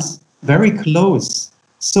was once very close,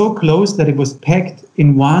 so close that it was packed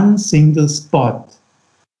in one single spot.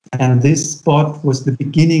 And this spot was the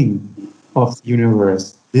beginning of the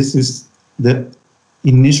universe. This is the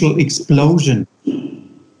initial explosion.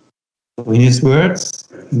 In his words,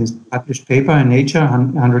 in his published paper in Nature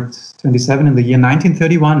 127 in the year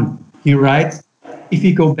 1931, he writes, if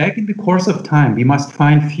we go back in the course of time, we must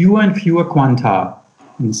find fewer and fewer quanta,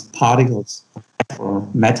 means particles or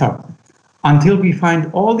matter, until we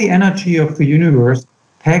find all the energy of the universe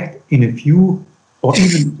packed in a few or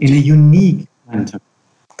even in a unique quantum.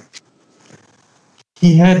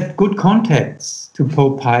 He had good contacts to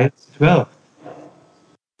Pope Pius XII.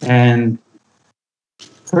 And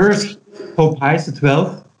first, Pope Pius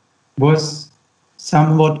XII was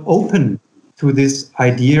somewhat open to this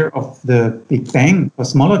idea of the Big Bang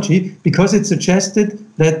cosmology because it suggested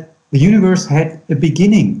that the universe had a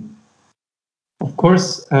beginning. Of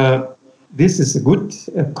course, this is a good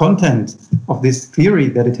content of this theory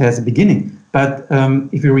that it has a beginning. But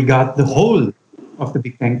if we regard the whole of the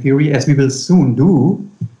Big Bang theory, as we will soon do,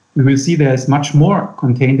 we will see there is much more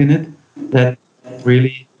contained in it that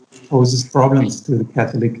really poses problems to the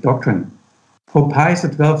Catholic doctrine. Pope Pius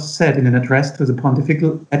XII said in an address to the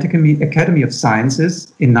Pontifical Academy of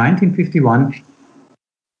Sciences in 1951,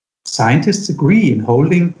 scientists agree in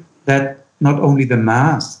holding that not only the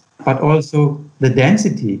mass, but also the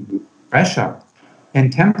density, pressure,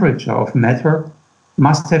 and temperature of matter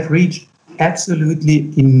must have reached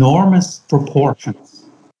absolutely enormous proportions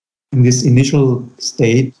in this initial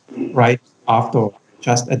state right after,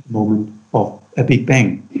 just at the moment of a Big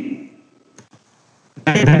Bang.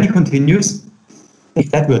 And then he continues, if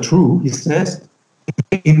that were true, he says,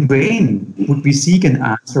 in vain would we seek an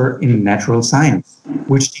answer in natural science,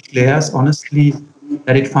 which declares honestly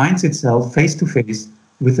that it finds itself face to face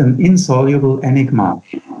with an insoluble enigma.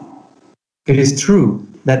 It is true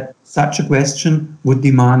that such a question would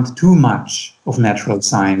demand too much of natural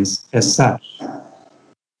science as such.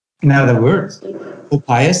 In other words, Pope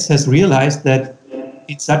Pius has realized that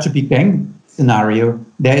in such a Big Bang scenario,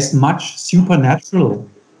 there is much supernatural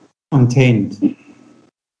contained.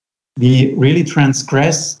 We really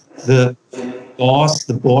transgress the laws,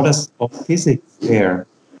 the borders of physics there.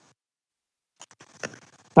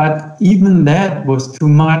 But even that was too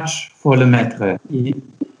much for Lemaitre.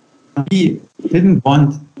 He didn't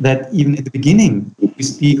want that even at the beginning we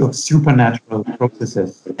speak of supernatural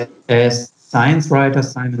processes. As science writer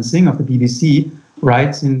Simon Singh of the BBC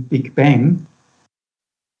writes in Big Bang,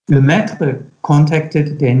 Lemaitre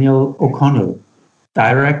contacted Daniel O'Connell,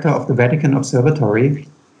 director of the Vatican Observatory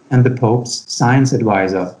and the Pope's science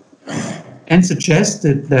advisor, and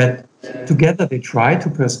suggested that together they try to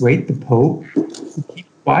persuade the Pope to keep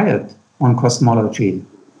quiet on cosmology.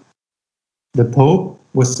 The Pope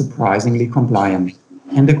was surprisingly compliant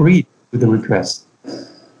and agreed to the request.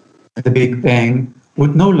 The Big Bang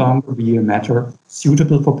would no longer be a matter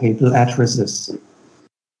suitable for papal addresses.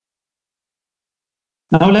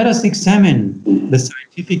 Now let us examine the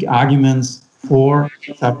scientific arguments for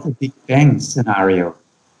such a Big Bang scenario.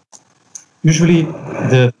 Usually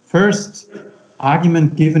the first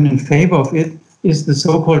argument given in favor of it is the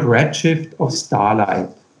so-called redshift of starlight.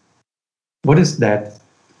 What is that?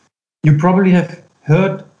 You probably have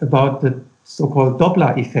heard about the so-called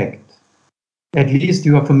Doppler effect. At least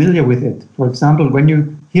you are familiar with it. For example, when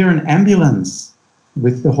you hear an ambulance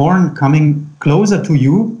with the horn coming closer to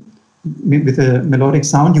you with a melodic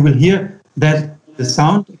sound, you will hear that the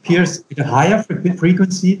sound appears at a higher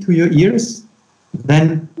frequency to your ears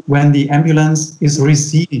than when the ambulance is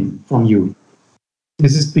receding from you.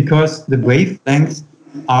 This is because the wavelengths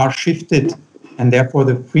are shifted, and therefore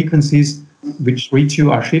the frequencies which reach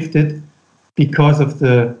you are shifted because of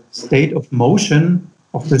the state of motion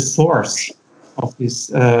of the source of this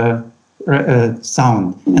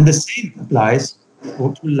sound. And the same applies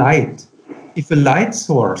to light. If a light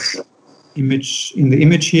source image in the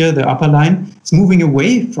image here, the upper line, is moving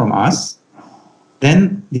away from us,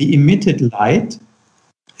 then the emitted light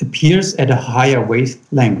appears at a higher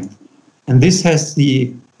wavelength. And this has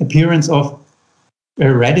the appearance of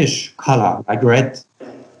a reddish color, like red.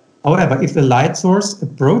 However, if the light source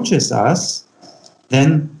approaches us,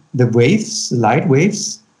 then the waves, the light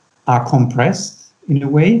waves, are compressed in a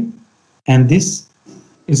way, and this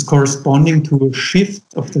is corresponding to a shift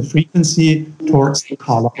of the frequency towards the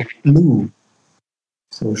color of blue.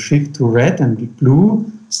 So shift to red and blue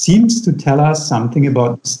seems to tell us something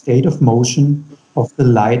about the state of motion of the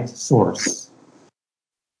light source.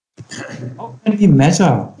 How can we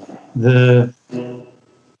measure the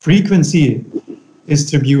frequency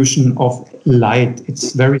distribution of light?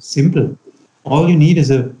 It's very simple. All you need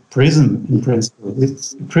is a prism in principle.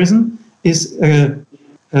 A prism is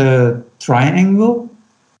a triangle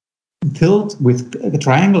filled with a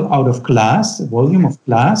triangle out of glass, a volume of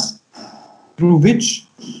glass, through which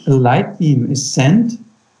a light beam is sent,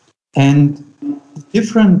 and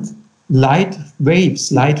different light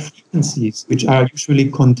waves, light frequencies, which are usually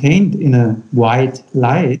contained in a white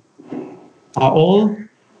light, are all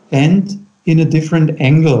bent in a different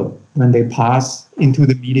angle when they pass into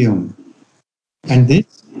the medium. And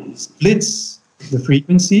this splits the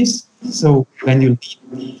frequencies. So when you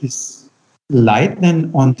lead this light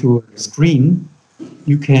then onto a screen,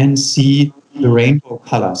 you can see the rainbow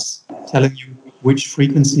colors, telling you which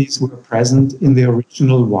frequencies were present in the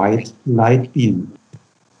original white light beam.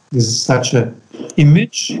 This is such an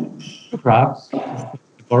image graph of a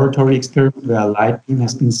laboratory experiment where a light beam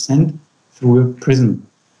has been sent through a prism.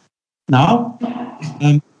 Now,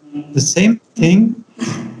 the same thing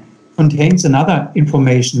contains another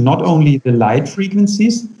information, not only the light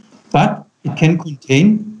frequencies, but it can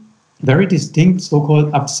contain very distinct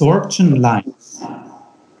so-called absorption lines.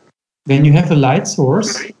 When you have a light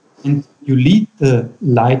source and you lead the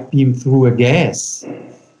light beam through a gas,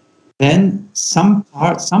 then some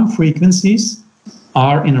frequencies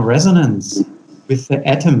are in resonance with the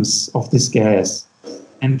atoms of this gas,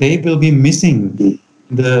 and they will be missing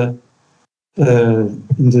in the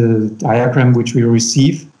diagram which we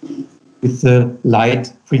receive with the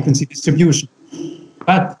light frequency distribution.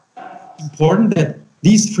 But important that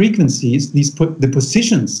these frequencies, the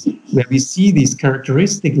positions where we see these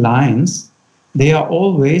characteristic lines, they are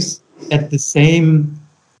always at the same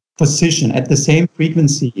position, at the same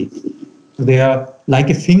frequency. So they are like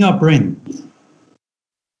a fingerprint.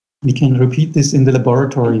 We can repeat this in the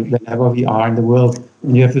laboratory wherever we are in the world.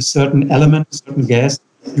 When you have a certain element, a certain gas,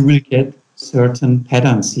 you will get certain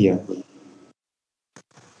patterns here.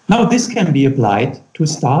 Now this can be applied to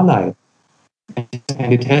starlight,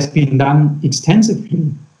 and it has been done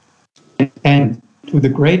extensively. And to the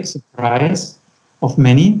great surprise of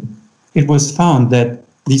many, it was found that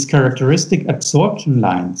these characteristic absorption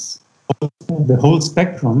lines, the whole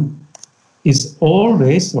spectrum, is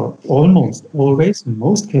always, or almost always, in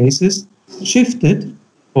most cases, shifted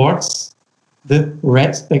towards the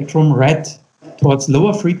red spectrum, towards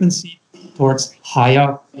lower frequency, towards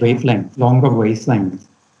higher wavelength, longer wavelength.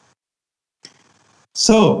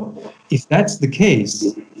 So, if that's the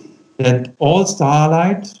case, that all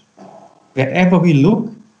starlight, wherever we look,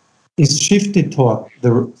 is shifted toward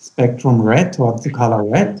the spectrum red, toward the color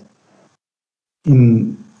red,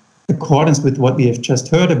 in accordance with what we have just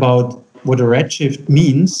heard about what a redshift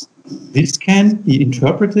means, this can be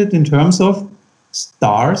interpreted in terms of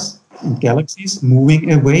stars and galaxies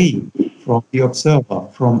moving away from the observer,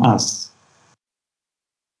 from us.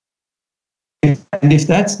 And if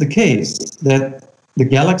that's the case, that the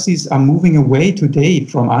galaxies are moving away today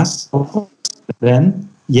from us, then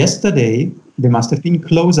yesterday they must have been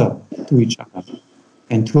closer to each other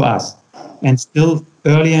and to us. And still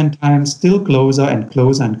earlier in time, still closer and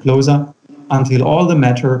closer and closer, until all the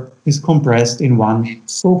matter is compressed in one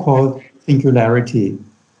so-called singularity.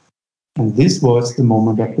 And this was the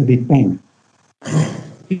moment of the Big Bang.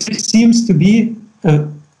 It seems to be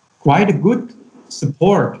quite a good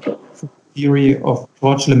support for the theory of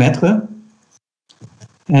Georges Lemaitre.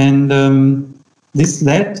 And this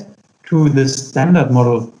led to the standard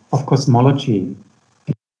model of cosmology.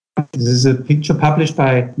 This is a picture published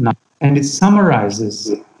by NASA, and it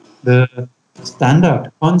summarizes the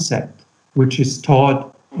standard concept which is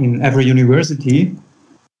taught in every university.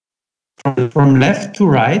 From left to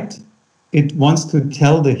right, it wants to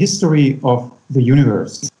tell the history of the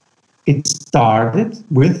universe. It started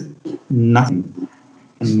with nothing,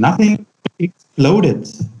 and nothing exploded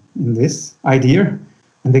in this idea,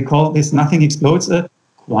 and they call this nothing explodes a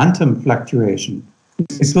quantum fluctuation.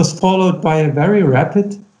 This was followed by a very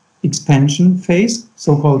rapid expansion phase,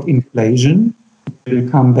 so-called inflation. We'll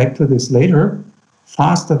come back to this later.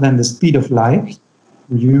 Faster than the speed of light.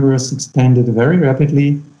 The universe expanded very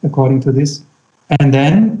rapidly according to this. And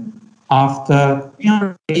then, after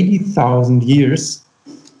 380,000 years,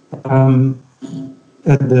 there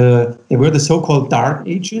were the so-called dark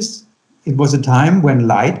ages. It was a time when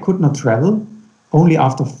light could not travel. Only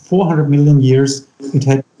after 400 million years, it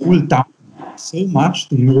had cooled down so much,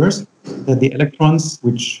 the universe, that the electrons,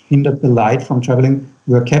 which hindered the light from traveling,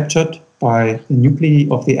 were captured by the nuclei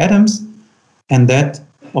of the atoms. And that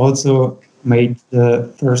also made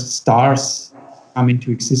the first stars come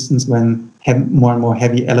into existence when more and more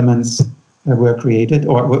heavy elements were created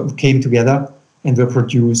or came together and were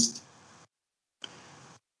produced.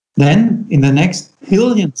 Then, in the next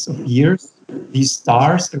billions of years, these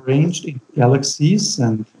stars arranged in galaxies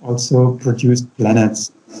and also produced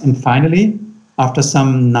planets. And finally, after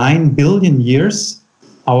some 9 billion years,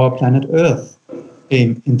 our planet Earth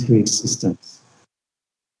came into existence.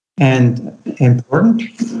 And important,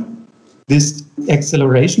 this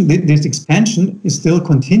acceleration, this expansion is still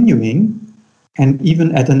continuing, and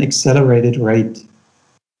even at an accelerated rate.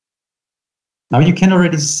 Now you can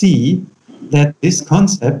already see that this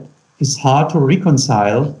concept is hard to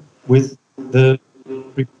reconcile with the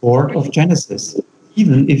report of Genesis,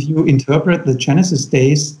 even if you interpret the Genesis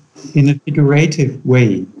days in a figurative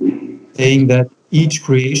way, saying that each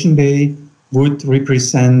creation day would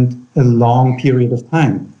represent a long period of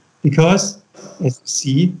time. Because, as you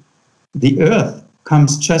see, the Earth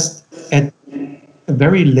comes just at a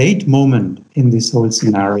very late moment in this whole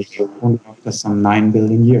scenario, only after some 9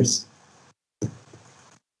 billion years.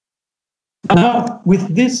 Now,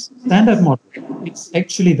 with this standard model, it's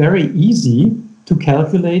actually very easy to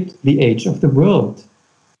calculate the age of the world,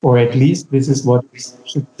 or at least this is what is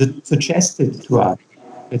suggested to us,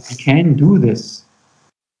 that we can do this.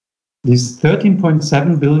 These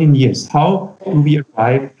 13.7 billion years, how do we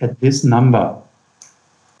arrive at this number?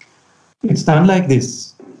 It's done like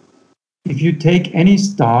this. If you take any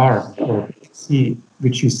star or galaxy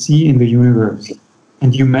which you see in the universe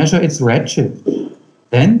and you measure its redshift,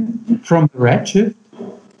 then from the redshift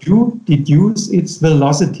you deduce its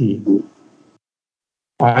velocity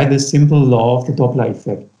by the simple law of the Doppler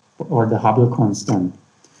effect or the Hubble constant.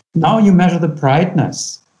 Now you measure the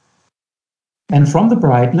brightness. And from the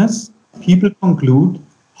brightness, people conclude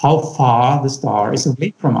how far the star is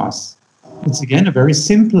away from us. It's again a very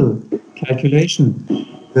simple calculation.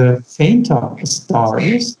 The fainter a star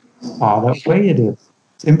is, the farther away it is.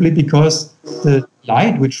 Simply because the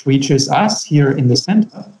light which reaches us here in the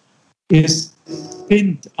center is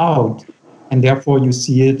thinned out, and therefore you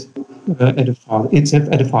see it at a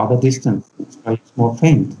farther distance. That's why it's more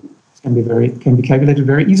faint. It can be calculated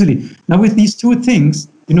very easily. Now with these two things,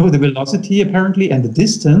 you know, the velocity apparently and the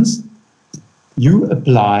distance, you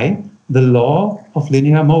apply the law of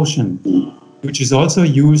linear motion, which is also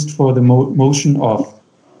used for the motion of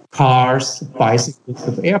cars, bicycles,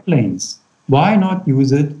 of airplanes. Why not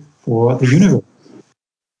use it for the universe?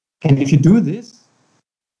 And if you do this,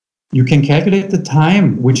 you can calculate the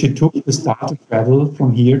time which it took the star to travel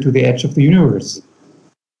from here to the edge of the universe.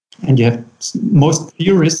 And you have most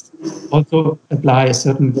theorists also apply a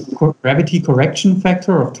certain gravity correction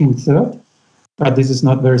factor of 2/3, but this is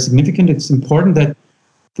not very significant. It's important that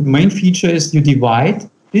the main feature is you divide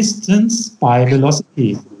distance by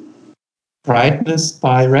velocity, brightness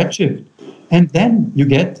by redshift, and then you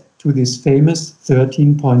get to this famous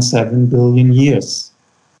 13.7 billion years.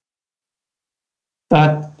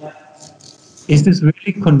 But is this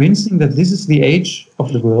really convincing that this is the age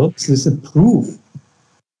of the world? Is this a proof?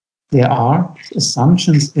 There are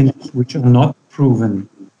assumptions in it which are not proven,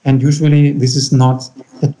 and usually this is not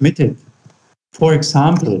admitted. For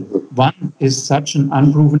example, one is such an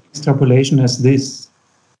unproven extrapolation as this,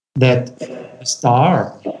 that a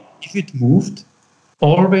star, if it moved,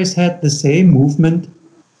 always had the same movement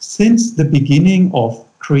since the beginning of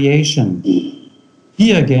creation.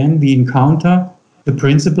 Here again, we encounter the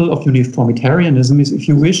principle of uniformitarianism, if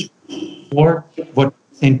you wish, or what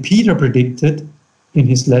St. Peter predicted in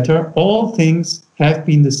his letter: all things have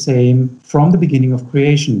been the same from the beginning of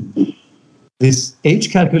creation. This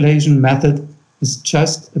age calculation method is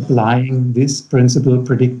just applying this principle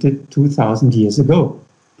predicted 2,000 years ago.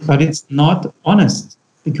 But it's not honest,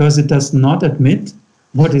 because it does not admit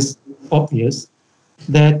what is obvious,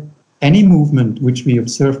 that any movement which we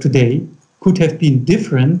observe today could have been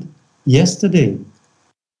different yesterday.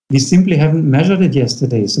 We simply haven't measured it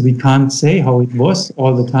yesterday, so we can't say how it was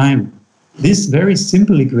all the time. This very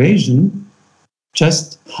simple equation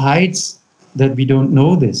just hides that we don't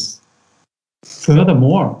know this.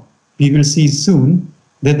 Furthermore, we will see soon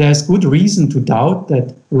that there's good reason to doubt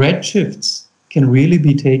that redshifts can really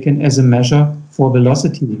be taken as a measure for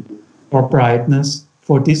velocity or brightness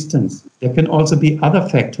for distance. There can also be other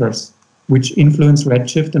factors which influence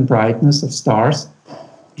redshift and brightness of stars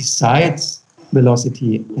besides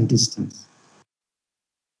velocity and distance.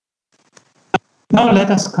 Now let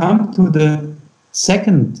us come to the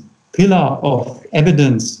second pillar of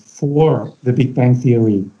evidence for the Big Bang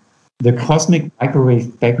Theory, the cosmic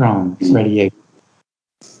microwave background radiation.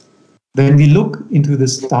 When we look into the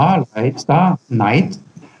star night,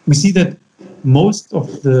 we see that most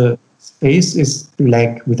of the space is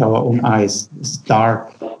black with our own eyes. It's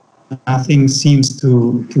dark. Nothing seems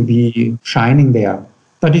to be shining there.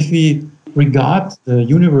 But if we regard the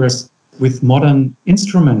universe with modern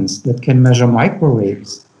instruments that can measure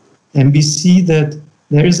microwaves, then we see that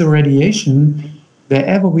there is a radiation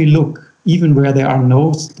wherever we look, even where there are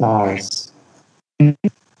no stars.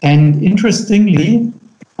 And interestingly,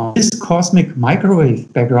 this cosmic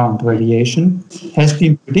microwave background radiation has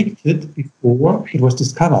been predicted before it was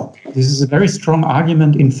discovered. This is a very strong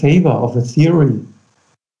argument in favor of the theory.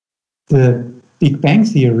 The Big Bang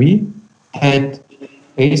theory had,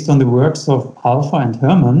 based on the works of Alpha and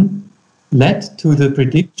Hermann, led to the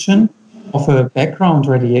prediction of a background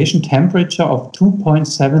radiation temperature of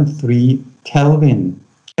 2.73 Kelvin.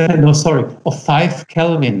 Of 5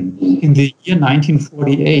 Kelvin in the year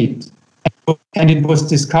 1948. And it was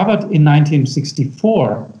discovered in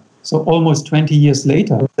 1964, so almost 20 years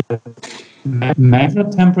later, the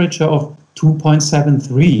measured temperature of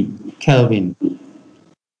 2.73 Kelvin.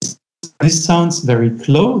 This sounds very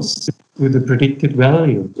close to the predicted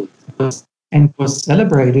value and was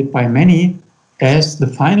celebrated by many as the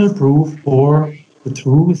final proof for the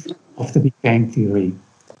truth of the Big Bang theory.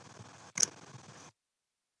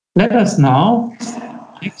 Let us now,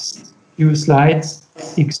 next few slides,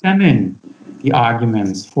 examine the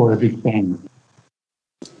arguments for a Big Bang.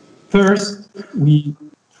 First, we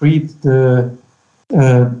treat the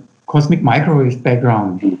cosmic microwave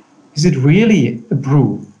background. Is it really a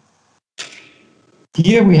proof?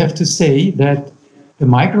 Here we have to say that the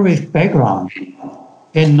microwave background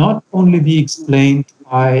can not only be explained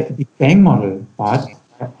by a Big Bang model, but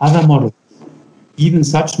by other models. Even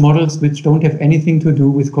such models which don't have anything to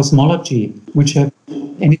do with cosmology, which have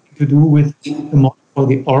anything to do with the model for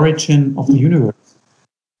the origin of the universe.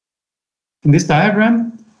 In this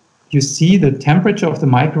diagram, you see the temperature of the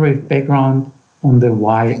microwave background on the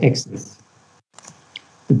y-axis.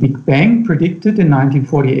 The Big Bang predicted in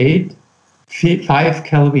 1948, 5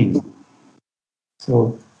 Kelvin.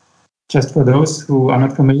 So, just for those who are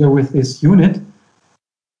not familiar with this unit,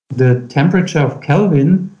 the temperature of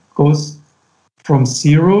Kelvin goes from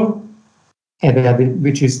 0,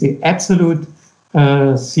 which is the absolute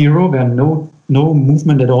 0, where no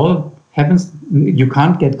movement at all happens, you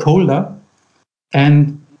can't get colder,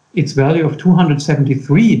 and its value of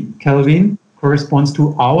 273 Kelvin corresponds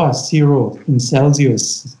to our 0 in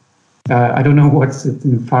Celsius. I don't know what's it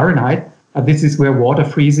in Fahrenheit, but this is where water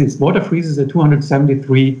freezes. Water freezes at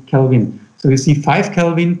 273 Kelvin. So you see 5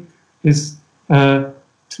 Kelvin is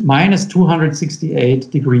minus 268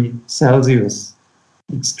 degrees Celsius.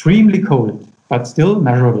 Extremely cold, but still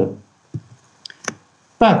measurable.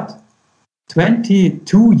 But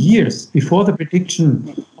 22 years before the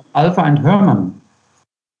prediction of Alpha and Hermann,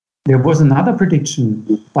 there was another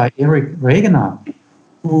prediction by Erich Wegener,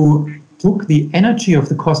 who took the energy of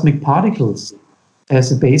the cosmic particles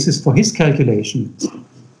as a basis for his calculations.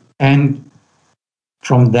 And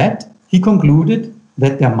from that, he concluded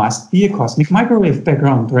that there must be a cosmic microwave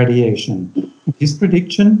background radiation. His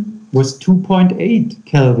prediction was 2.8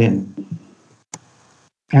 Kelvin.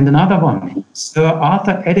 And another one, Sir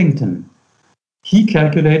Arthur Eddington, he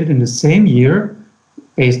calculated in the same year,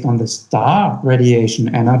 based on the star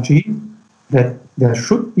radiation energy, that there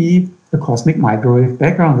should be a cosmic microwave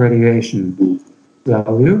background radiation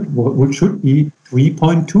value, which should be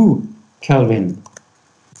 3.2 Kelvin.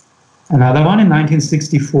 Another one in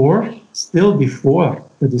 1964, still before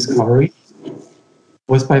the discovery,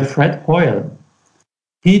 was by Fred Hoyle.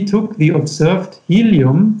 He took the observed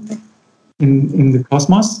helium in the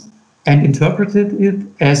cosmos and interpreted it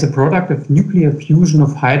as a product of nuclear fusion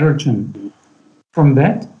of hydrogen. From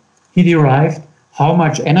that, he derived how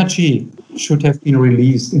much energy should have been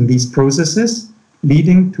released in these processes,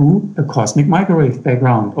 leading to a cosmic microwave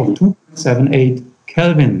background of 2.78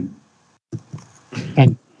 Kelvin.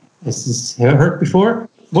 And as is heard before,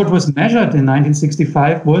 what was measured in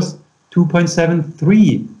 1965 was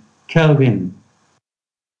 2.73 Kelvin.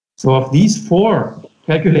 So of these 4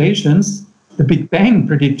 calculations, the Big Bang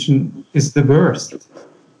prediction is the worst.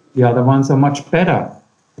 The other ones are much better.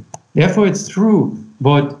 Therefore, it's true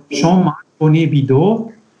what Jean-Marc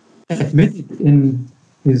Bonnet-Bidot admitted in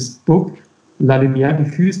his book La lumière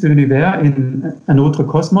diffuse de l'univers in Another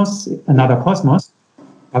Cosmos,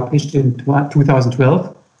 published in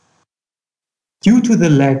 2012. Due to the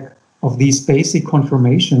lack of these basic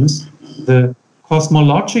confirmations, the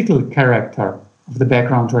cosmological character of the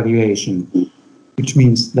background radiation, which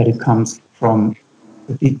means that it comes from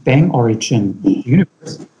the Big Bang origin of the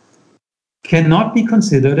universe, cannot be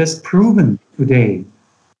considered as proven today.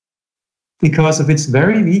 Because of its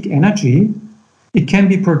very weak energy, it can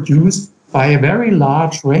be produced by a very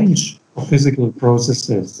large range of physical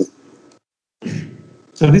processes.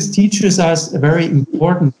 So this teaches us a very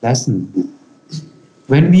important lesson.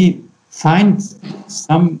 When we find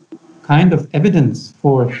some kind of evidence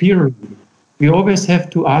for a theory, we always have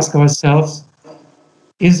to ask ourselves,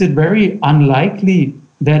 is it very unlikely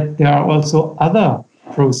that there are also other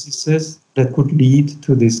processes that could lead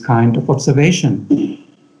to this kind of observation?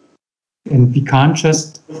 And we can't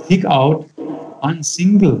just pick out one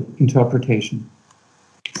single interpretation.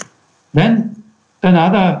 Then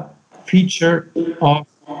another feature of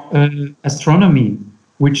astronomy,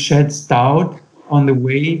 which sheds doubt on the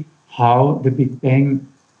way how the Big Bang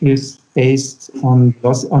is based on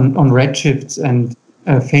redshifts and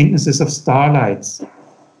faintnesses of starlights.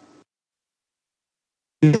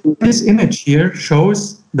 This image here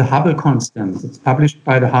shows the Hubble constant. It's published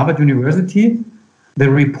by the Harvard University. The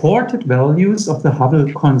reported values of the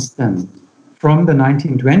Hubble constant from the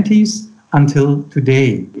 1920s until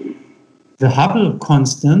today. The Hubble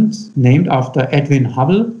constant, named after Edwin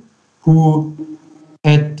Hubble, who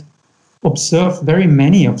had observed very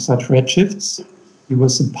many of such redshifts. He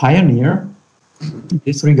was a pioneer in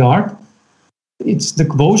this regard. It's the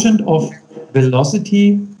quotient of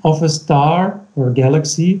velocity of a star or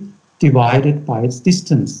galaxy divided by its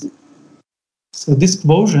distance. So this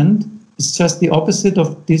quotient is just the opposite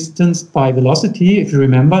of distance by velocity. If you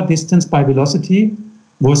remember, distance by velocity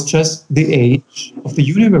was just the age of the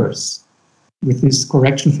universe, with this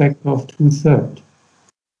correction factor of 2/3.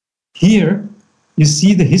 Here, you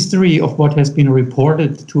see the history of what has been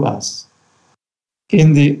reported to us.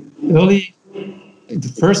 In the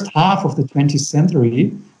first half of the 20th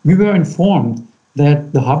century, we were informed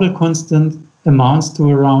that the Hubble constant amounts to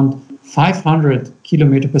around 500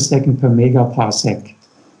 kilometers per second per megaparsec.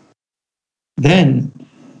 Then,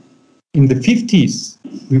 in the 50s,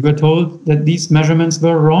 we were told that these measurements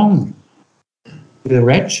were wrong. The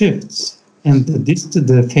redshifts and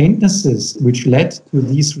the faintnesses which led to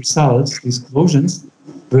these results, these quotients,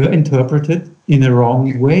 were interpreted in a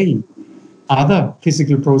wrong way. Other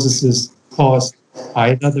physical processes caused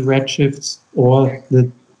either the redshifts or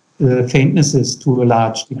the faintnesses to a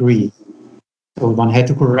large degree. So one had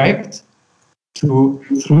to correct to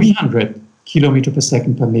 300 kilometers per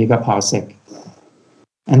second per megaparsec.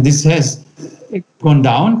 And this has gone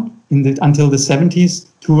down until the 70s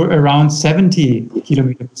to around 70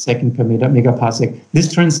 kilometers per second per megaparsec.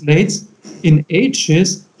 This translates in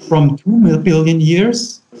ages from 2 billion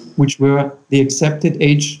years, which were the accepted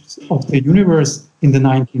age of the universe in the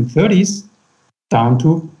 1930s, down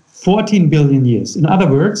to 14 billion years. In other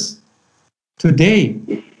words, today,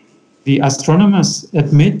 the astronomers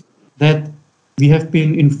admit that we have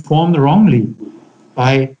been informed wrongly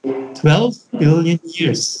by 12 billion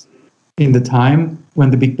years in the time when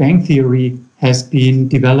the Big Bang theory has been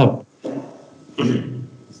developed.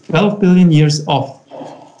 12 billion years off.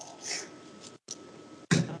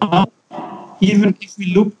 Even if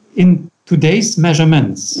we look in today's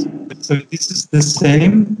measurements, so this is the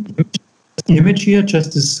same image here,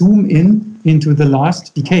 just to zoom in into the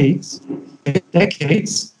last decades,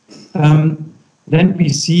 then we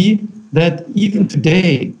see that even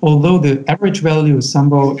today, although the average value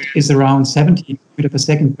somehow is around 70 meters per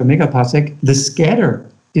second per megaparsec, the scatter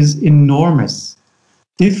is enormous.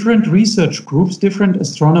 Different research groups, different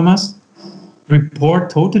astronomers report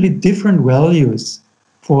totally different values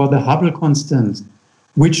for the Hubble constant,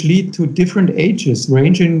 which lead to different ages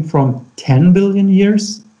ranging from 10 billion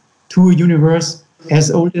years to a universe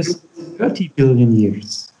as old as 30 billion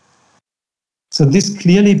years. So this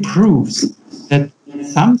clearly proves that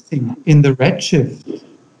something in the redshift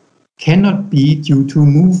cannot be due to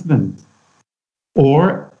movement,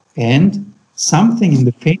 and something in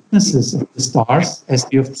the faintnesses of the stars, as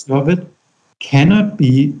we observe it, cannot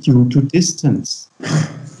be due to distance.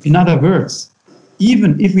 In other words,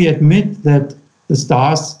 even if we admit that the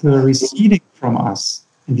stars were receding from us,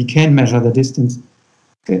 and we can measure the distance,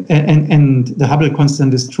 and the Hubble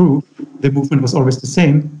constant is true, the movement was always the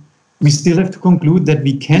same, we still have to conclude that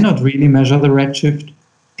we cannot really measure the redshift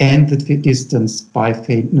and the distance by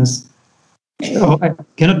faintness. I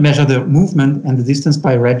cannot measure the movement and the distance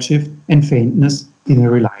by redshift and faintness in a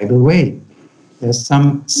reliable way. There's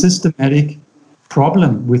some systematic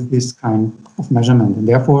problem with this kind of measurement, and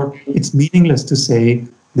therefore it's meaningless to say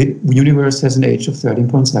the universe has an age of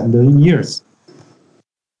 13.7 billion years.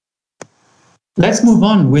 Let's move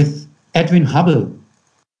on with Edwin Hubble.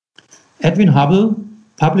 Edwin Hubble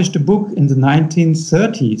published a book in the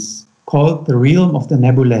 1930s called The Realm of the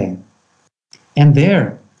Nebulae. And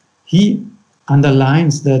there he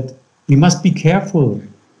underlines that we must be careful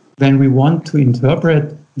when we want to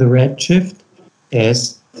interpret the redshift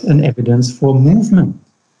as an evidence for movement.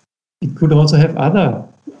 It could also have other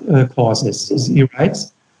causes. He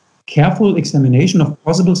writes, careful examination of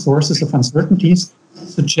possible sources of uncertainties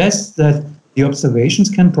suggests that the observations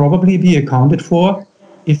can probably be accounted for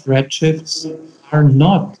if redshifts are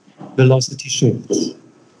not velocity shifts.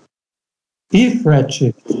 If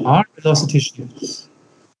redshifts are velocity shifts,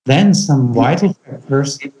 then some vital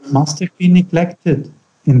factors must have been neglected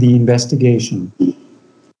in the investigation.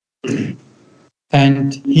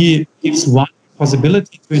 And he gives one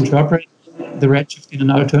possibility to interpret the redshift in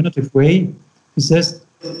an alternative way. He says,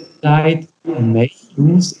 light may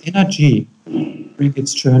lose energy during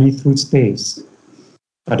its journey through space.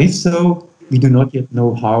 But if so, we do not yet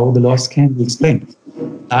know how the loss can be explained.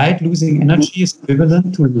 Light losing energy is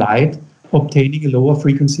equivalent to light obtaining a lower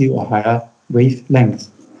frequency or higher wavelength,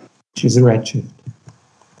 which is a redshift.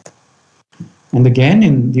 And again,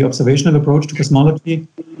 in the observational approach to cosmology,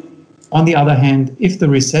 on the other hand, if the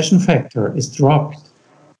recession factor is dropped,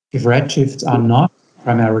 if redshifts are not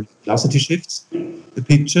primarily velocity shifts, the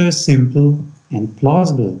picture is simple and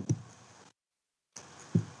plausible.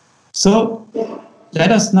 So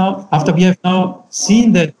let us now, after we have now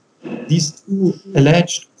seen that these two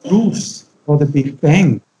alleged proofs for the Big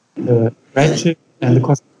Bang, the redshift and the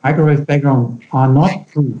cosmic microwave background, are not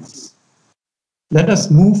proofs, let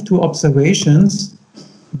us move to observations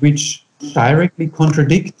which directly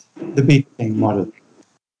contradict the Big Bang model.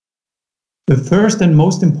 The first and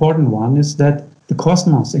most important one is that the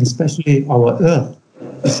cosmos, and especially our Earth,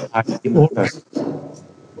 is highly ordered.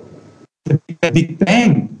 The Big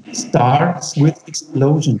Bang starts with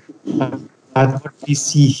explosion. But what we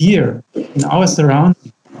see here in our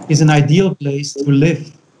surroundings is an ideal place to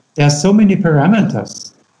live. There are so many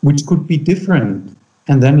parameters which could be different,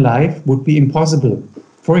 and then life would be impossible.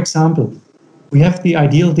 For example, we have the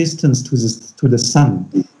ideal distance to the sun.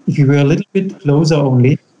 If you were a little bit closer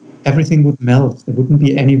only, everything would melt. There wouldn't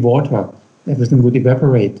be any water. Everything would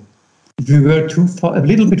evaporate. If we were too far, a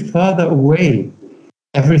little bit further away,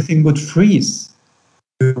 everything would freeze.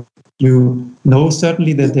 You know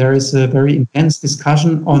certainly that there is a very intense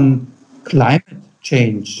discussion on climate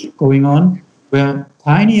change going on, where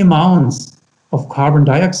tiny amounts of carbon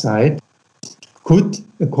dioxide could,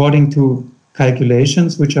 according to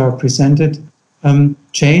calculations which are presented,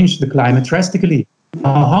 change the climate drastically.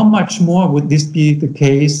 How much more would this be the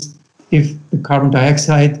case if the carbon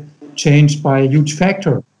dioxide changed by a huge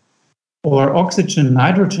factor? Or oxygen,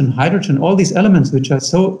 nitrogen, hydrogen, all these elements which are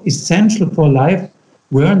so essential for life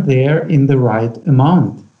weren't there in the right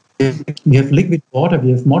amount. We have liquid water,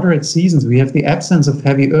 we have moderate seasons, we have the absence of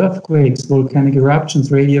heavy earthquakes, volcanic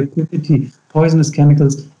eruptions, radioactivity, poisonous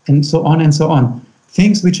chemicals, and so on and so on.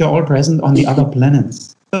 Things which are all present on the other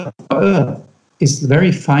planets. Earth is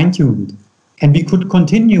very fine-tuned, and we could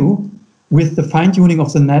continue with the fine-tuning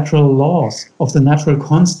of the natural laws, of the natural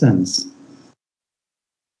constants.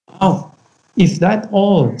 Now, if that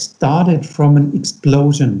all started from an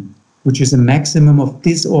explosion, which is a maximum of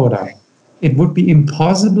disorder, it would be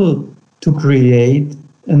impossible to create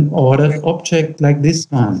an ordered object like this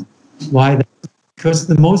one. Why? Because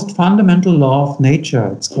the most fundamental law of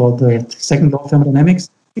nature, it's called the second law of thermodynamics,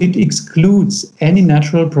 it excludes any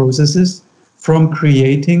natural processes from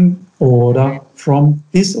creating order from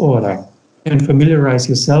disorder. And familiarize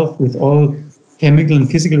yourself with all chemical and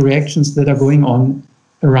physical reactions that are going on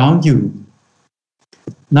around you.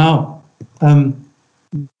 Now,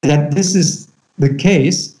 that this is the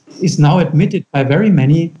case is now admitted by very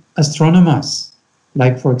many astronomers,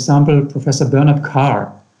 like, for example, Professor Bernard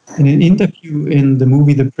Carr. In an interview in the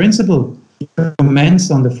movie The Principle, he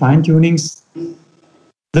comments on the fine-tunings.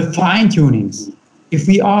 The fine-tunings. If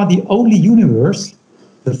we are the only universe,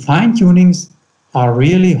 the fine-tunings are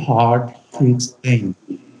really hard to explain.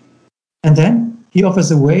 And then he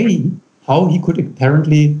offers a way how he could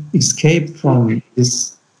apparently escape from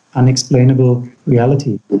this unexplainable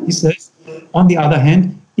reality. He says, on the other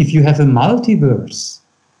hand, if you have a multiverse,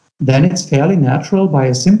 then it's fairly natural by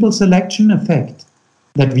a simple selection effect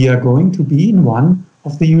that we are going to be in one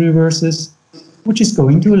of the universes which is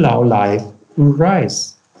going to allow life to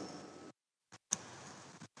rise.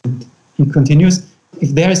 And he continues, if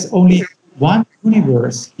there is only one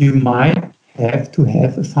universe, you might have to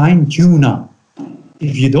have a fine-tuner.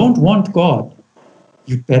 If you don't want God,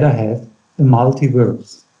 you'd better have a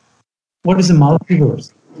multiverse. What is a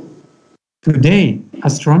multiverse? Today,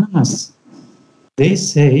 astronomers, they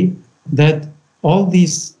say that all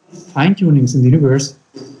these fine-tunings in the universe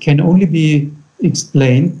can only be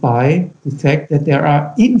explained by the fact that there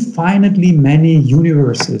are infinitely many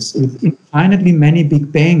universes with infinitely many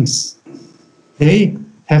Big Bangs. They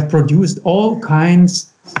have produced all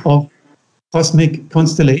kinds of cosmic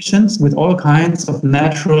constellations with all kinds of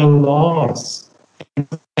natural laws.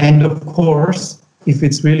 And of course, if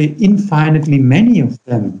it's really infinitely many of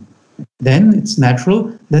them, then it's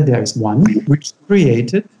natural that there is one which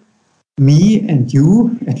created me and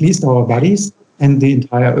you, at least our bodies, and the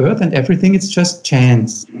entire Earth and everything. It's just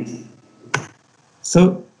chance.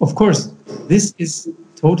 So, of course, this is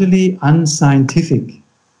totally unscientific.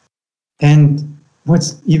 And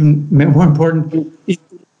what's even more important, it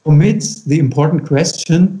omits the important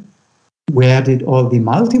question, where did all the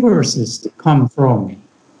multiverses come from?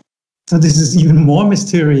 So this is even more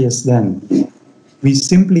mysterious then. We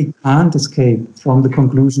simply can't escape from the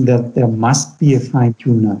conclusion that there must be a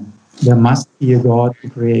fine-tuner. There must be a God who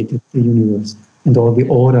created the universe and all the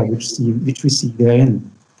order which we see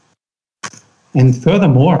therein. And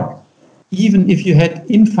furthermore, even if you had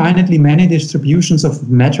infinitely many distributions of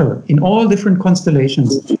matter in all different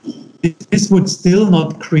constellations, this would still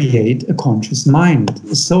not create a conscious mind,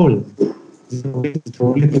 a soul. It's a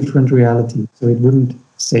totally different reality. So it wouldn't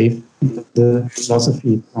save the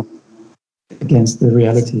philosophy against the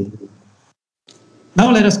reality.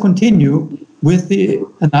 Now let us continue with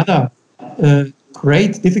another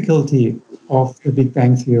great difficulty of the Big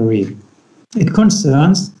Bang Theory. It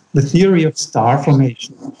concerns the theory of star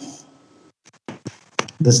formation.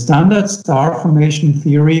 The standard star formation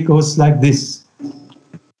theory goes like this.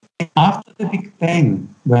 After the Big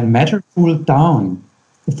Bang, when matter cooled down,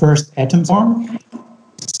 the first atoms formed.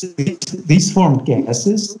 These formed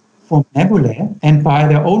gases, formed nebulae, and by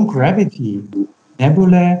their own gravity,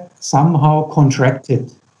 nebulae somehow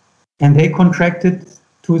contracted. And they contracted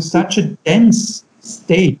to such a dense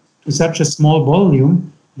state, to such a small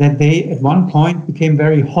volume, that they at one point became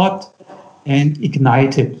very hot and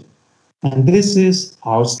ignited. And this is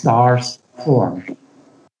how stars form.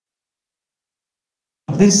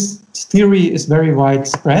 This theory is very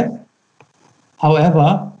widespread.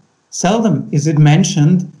 However, seldom is it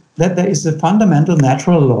mentioned that there is a fundamental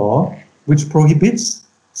natural law which prohibits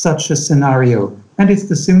such a scenario, and it's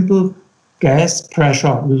the simple gas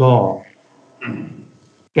pressure law.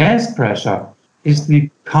 Gas pressure is the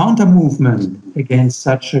counter movement against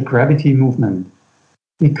such a gravity movement,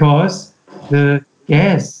 because the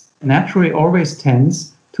gas naturally always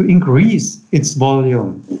tends to increase its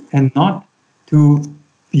volume and not to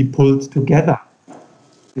be pulled together.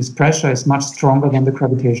 This pressure is much stronger than the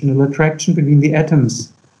gravitational attraction between the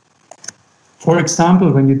atoms. For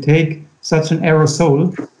example, when you take such an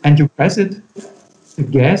aerosol and you press it, the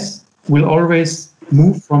gas will always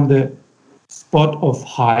move from the spot of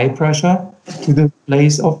high pressure to the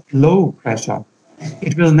place of low pressure.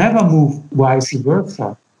 It will never move vice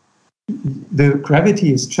versa. The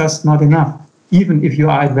gravity is just not enough. Even if you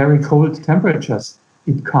are at very cold temperatures,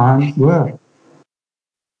 it can't work.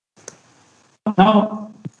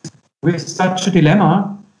 Now, with such a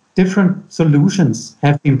dilemma, different solutions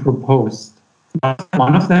have been proposed.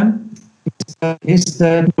 One of them is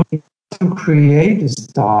that to create a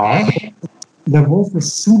star, there was a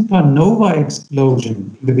supernova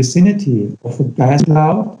explosion in the vicinity of a gas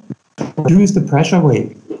cloud that produced a pressure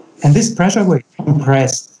wave. And this pressure wave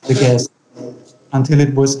compressed the gas until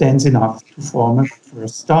it was dense enough to form a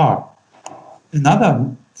first star. Another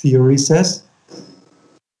theory says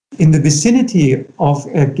in the vicinity of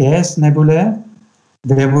a gas nebula,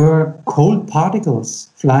 there were cold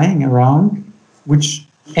particles flying around which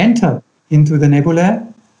entered into the nebula,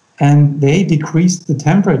 and they decreased the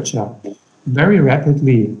temperature very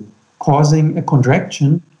rapidly, causing a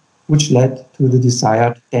contraction which led to the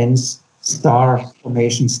desired dense star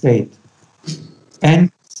formation state.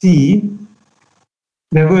 And C,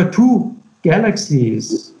 there were two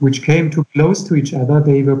galaxies which came too close to each other.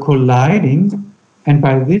 They were colliding, and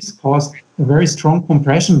by this caused a very strong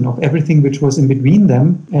compression of everything which was in between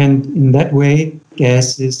them, and in that way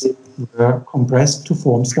gases were compressed to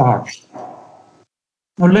form stars.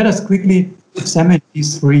 Now let us quickly examine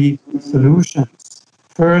these three solutions.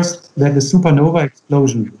 First, that the supernova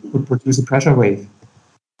explosion would produce a pressure wave.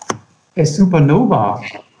 A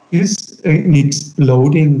supernova is an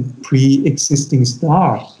exploding pre-existing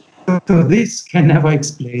star. So this can never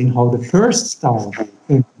explain how the first star came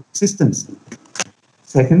into existence.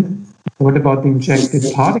 Second, what about the injected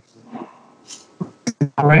particles?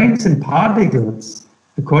 Grains and particles,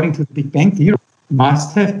 according to the Big Bang Theory,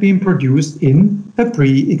 must have been produced in a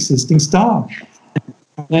pre-existing star.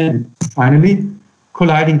 And finally,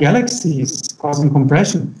 colliding galaxies causing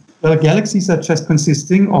compression. Well, galaxies are just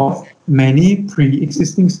consisting of many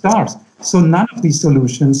pre-existing stars. So none of these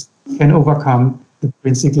solutions can overcome the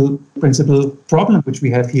principal problem which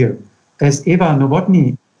we have here. As Eva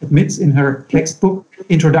Novotny admits in her textbook,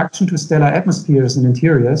 Introduction to Stellar Atmospheres and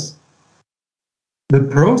Interiors, the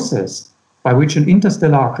process by which an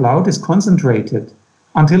interstellar cloud is concentrated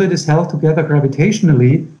until it is held together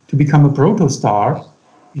gravitationally to become a protostar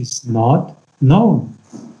is not known.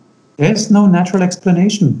 There's no natural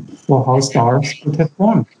explanation for how stars could have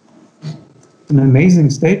formed. It's an amazing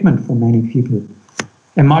statement for many people.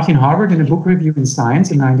 And Martin Harvard, in a book review in Science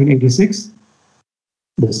in 1986,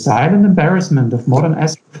 the silent embarrassment of modern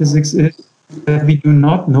astrophysics is that we do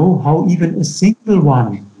not know how even a single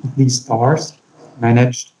one of these stars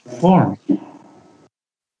managed to form.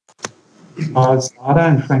 Carl Sader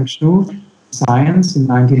and Frank Schnu, Science in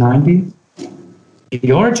 1990.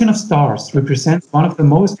 The origin of stars represents one of the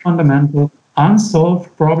most fundamental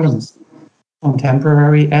unsolved problems of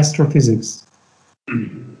contemporary astrophysics.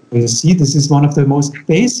 You see, this is one of the most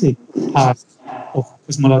basic parts of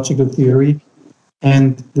cosmological theory,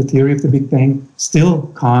 and the theory of the Big Bang still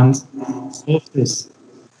can't solve this.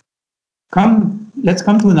 Let's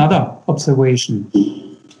come to another observation,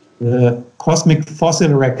 the cosmic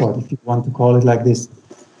fossil record, if you want to call it like this.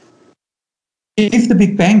 If the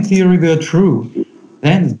Big Bang theory were true,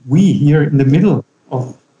 then we here in the middle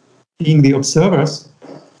of being the observers,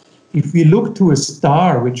 if we look to a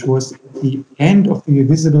star which was at the end of the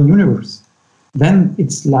visible universe, then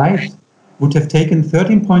its light would have taken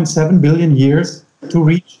 13.7 billion years to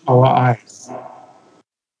reach our eyes.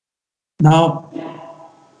 Now,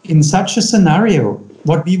 in such a scenario,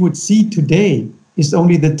 what we would see today is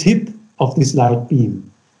only the tip of this light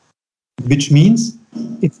beam, which means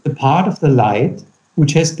it's the part of the light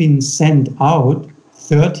which has been sent out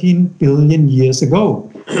 13 billion years ago.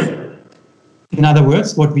 In other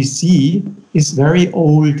words, what we see is very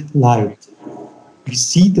old light. We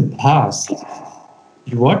see the past.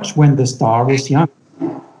 We watch when the star was young.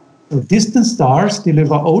 So distant stars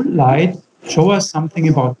deliver old light, show us something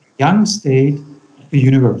about the young state of the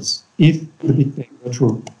universe, if the Big Bang were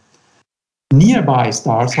true. Nearby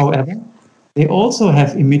stars, however, they also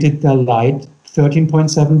have emitted their light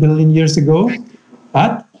 13.7 billion years ago,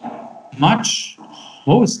 but most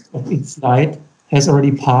of its light has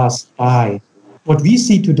already passed by. What we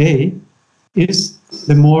see today is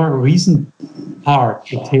the more recent part,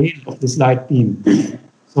 the tail of this light beam.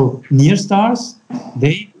 So near stars,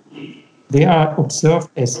 they are observed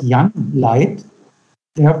as young light.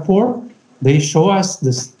 Therefore, they show us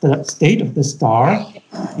the state of the star,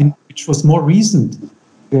 which was more recent,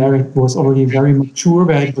 where it was already very mature,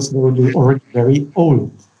 where it was already very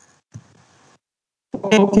old.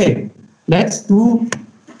 Okay, let's do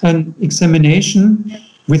an examination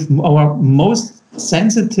with our most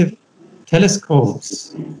sensitive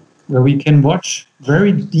telescopes, where we can watch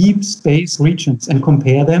very deep space regions and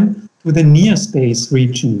compare them to the near space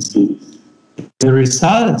regions. The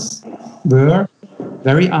results were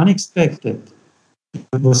very unexpected.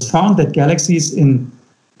 It was found that galaxies in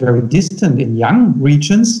very distant and young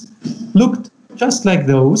regions looked just like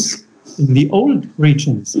those in the old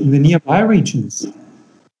regions, in the nearby regions.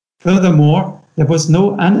 Furthermore, there was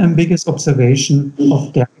no unambiguous observation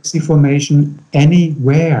of galaxy formation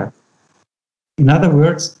anywhere. In other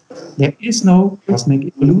words, there is no cosmic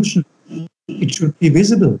evolution. It should be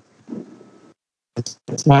visible.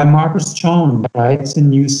 That's why Marcus John writes in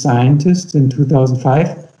New Scientist in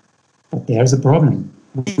 2005, but there's a problem.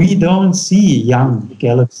 We don't see young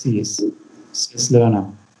galaxies, says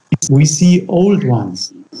Lerner. We see old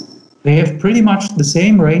ones. They have pretty much the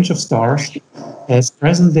same range of stars as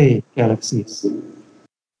present-day galaxies.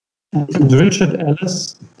 And Richard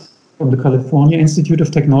Ellis from the California Institute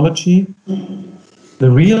of Technology,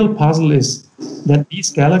 the real puzzle is that these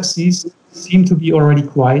galaxies seem to be already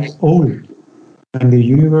quite old, when the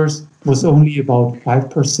universe was only about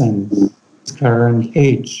 5% its current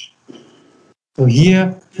age. So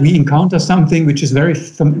here we encounter something which is very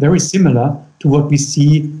similar to what we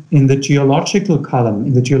see in the geological column,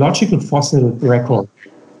 in the geological fossil record.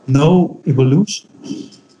 No evolution.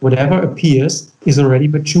 Whatever appears is already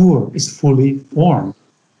mature, is fully formed.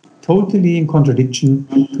 Totally in contradiction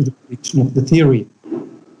to the prediction of the theory.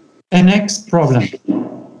 A next problem.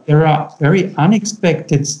 There are very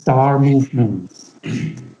unexpected star movements.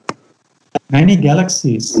 Many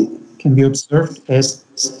galaxies can be observed as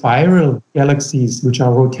spiral galaxies which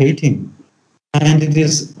are rotating. And it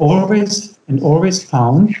is always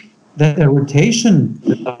found that the rotation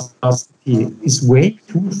velocity is way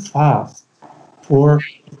too fast for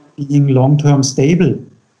being long-term stable.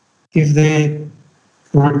 If they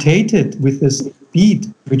rotated with the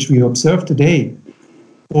speed which we observe today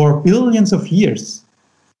for billions of years,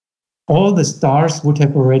 all the stars would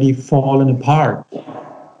have already fallen apart,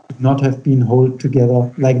 would not have been held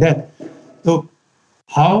together like that. So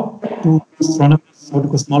how do astronomers, how do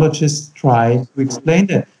cosmologists try to explain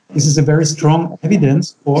that? This is a very strong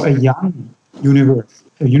evidence for a young universe,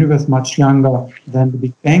 a universe much younger than the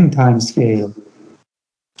Big Bang time scale.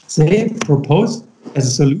 They propose as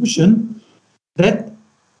a solution that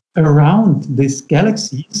around these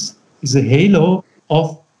galaxies is a halo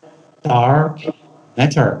of dark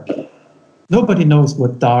matter. Nobody knows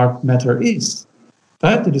what dark matter is,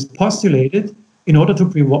 but it is postulated in order to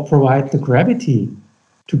provide the gravity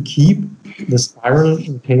to keep the spiral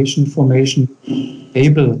rotation formation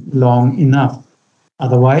stable long enough.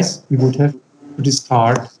 Otherwise, we would have to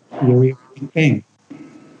discard the theory of Big Bang.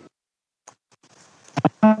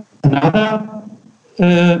 Another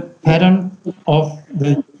pattern of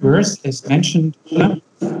the universe, as mentioned,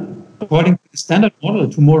 according to the standard model,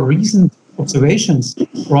 to more recent observations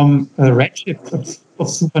from redshift of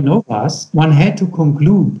supernovas, one had to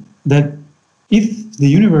conclude that if the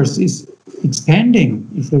universe is expanding,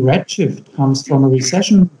 if the redshift comes from a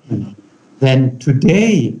recession movement, then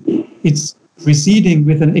today it's receding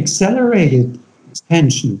with an accelerated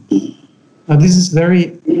expansion. Now, this is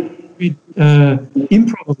very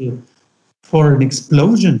improbable for an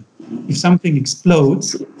explosion. If something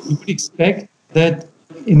explodes, you would expect that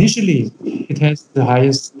initially it has the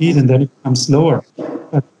highest speed and then it becomes slower.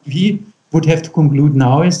 But we would have to conclude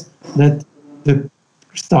now is that the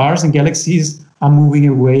stars and galaxies are moving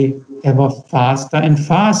away ever faster and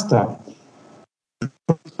faster.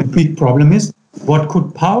 The big problem is, what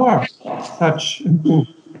could power such a move?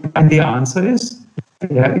 And the answer is,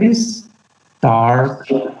 there is dark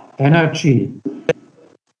energy.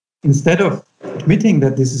 Instead of admitting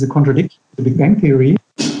that this is a contradiction to the Big Bang theory,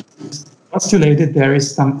 it's postulated there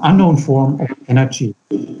is some unknown form of energy.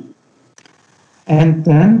 And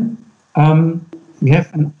then we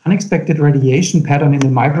have an unexpected radiation pattern in the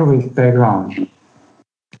microwave background.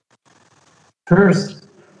 First,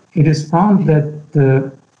 it is found that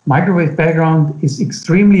the microwave background is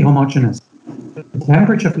extremely homogeneous. The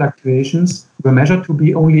temperature fluctuations were measured to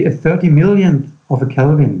be only a 30 millionth of a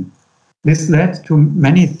Kelvin. This led to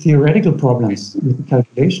many theoretical problems with the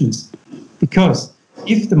calculations, because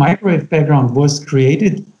if the microwave background was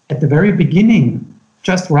created at the very beginning,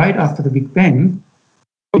 just right after the Big Bang,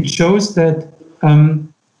 it shows that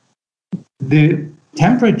the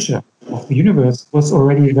temperature of the universe was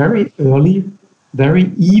already very early,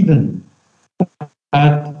 very even.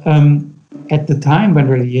 But at the time when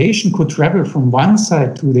radiation could travel from one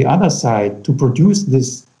side to the other side to produce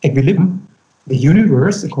this equilibrium, the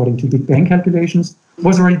universe, according to Big Bang calculations,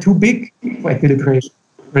 was already too big for equilibration.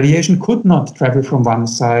 Radiation could not travel from one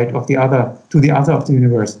side of the other to the other of the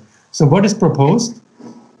universe. So what is proposed?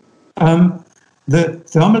 The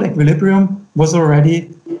thermal equilibrium was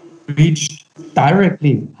already reached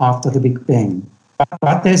directly after the Big Bang.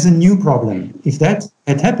 But there's a new problem. If that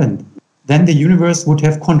had happened, then the universe would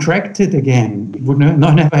have contracted again. It would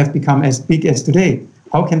not never have become as big as today.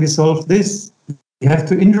 How can we solve this? We have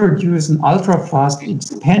to introduce an ultra-fast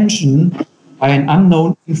expansion by an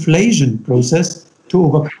unknown inflation process to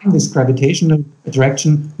overcome this gravitational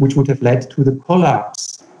attraction, which would have led to the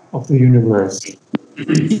collapse of the universe.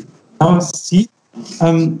 Now, see,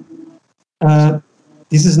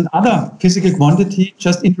 this is another physical quantity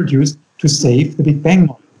just introduced to save the Big Bang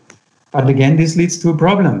model. But again, this leads to a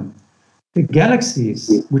problem. The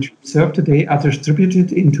galaxies which we observe today are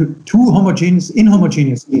distributed into two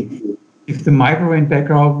inhomogeneously. If the microwave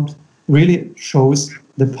background really shows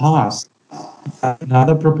the past.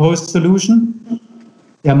 Another proposed solution,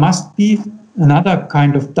 there must be another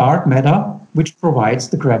kind of dark matter which provides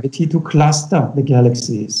the gravity to cluster the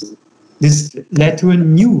galaxies. This led to a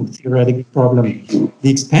new theoretical problem.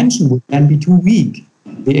 The expansion would then be too weak.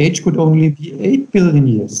 The age could only be 8 billion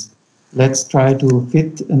years. Let's try to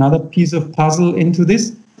fit another piece of puzzle into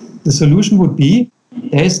this. The solution would be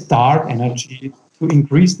there is dark energy to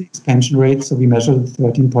increase the expansion rate, so we measure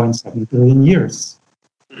 13.7 billion years.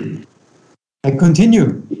 I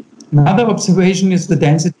continue. Another observation is the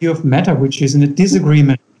density of matter, which is in a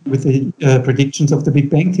disagreement with the predictions of the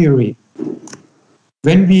Big Bang theory.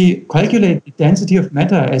 When we calculate the density of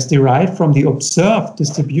matter as derived from the observed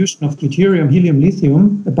distribution of deuterium, helium,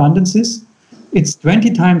 lithium abundances, it's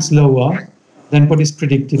 20 times lower than what is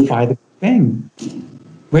predicted by the Big Bang.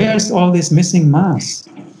 Where is all this missing mass?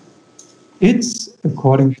 It's,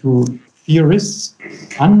 according to theorists,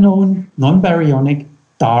 unknown, non-baryonic,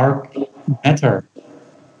 dark matter.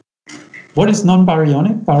 What is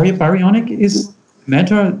non-baryonic? Baryonic is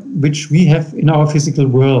matter which we have in our physical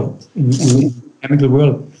world, in the chemical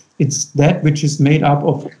world. It's that which is made up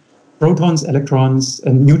of protons, electrons,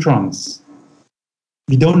 and neutrons.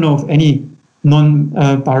 We don't know of any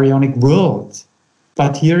non-baryonic world,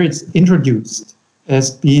 but here it's introduced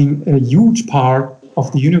as being a huge part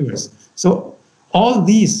of the universe. So all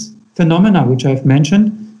these phenomena which I've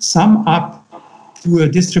mentioned sum up to a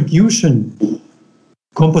distribution,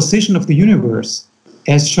 composition of the universe,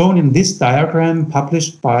 as shown in this diagram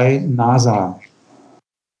published by NASA.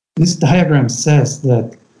 This diagram says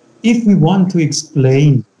that if we want to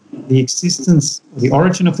explain the existence, the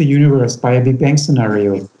origin of the universe by a Big Bang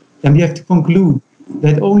scenario, then we have to conclude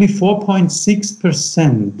that only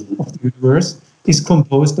 4.6% of the universe is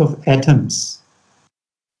composed of atoms.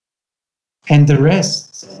 And the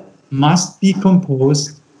rest must be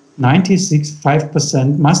composed,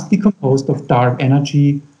 96.5% must be composed of dark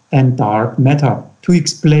energy and dark matter to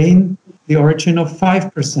explain the origin of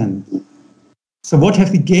 5%. So what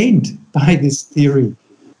have we gained by this theory?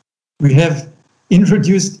 We have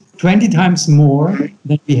introduced 20 times more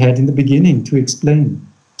than we had in the beginning to explain.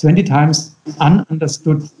 20 times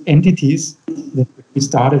ununderstood entities that we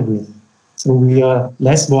started with. So we are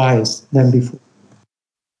less wise than before.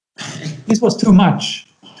 This was too much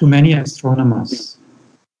to many astronomers.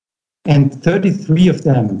 And 33 of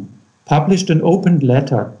them published an open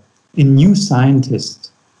letter in New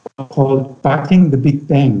Scientist called Bucking the Big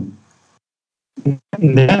Bang.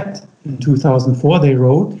 In that, in 2004, they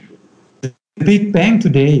wrote, "The Big Bang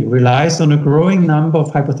today relies on a growing number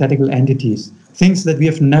of hypothetical entities, things that we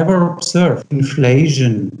have never observed.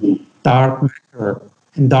 Inflation, dark matter,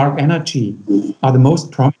 and dark energy are the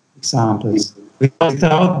most prominent examples.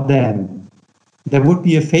 Without them, there would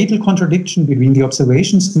be a fatal contradiction between the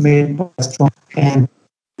observations made by astronomers and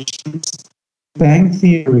Bang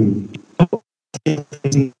theory,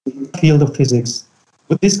 field of physics.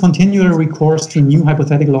 With this continual recourse to new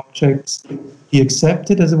hypothetical objects, he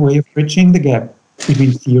accepted as a way of bridging the gap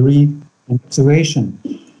between theory and observation.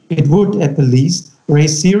 It would, at the least,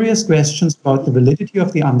 raise serious questions about the validity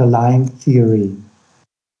of the underlying theory."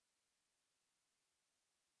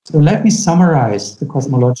 So let me summarize the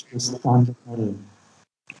cosmological standard model.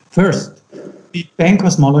 First, Big Bang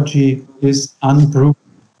cosmology is unproven.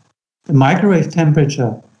 The microwave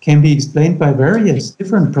temperature can be explained by various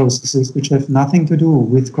different processes which have nothing to do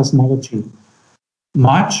with cosmology.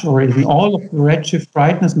 Much or even all of the redshift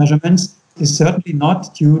brightness measurements is certainly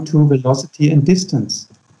not due to velocity and distance.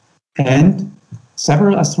 And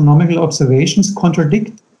several astronomical observations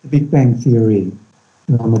contradict the Big Bang theory.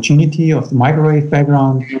 The homogeneity of the microwave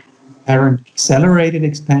background, apparent accelerated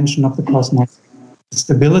expansion of the cosmos, the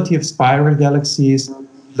stability of spiral galaxies,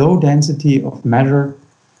 low density of matter.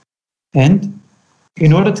 And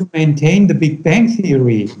in order to maintain the Big Bang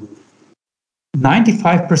theory,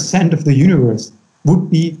 95% of the universe would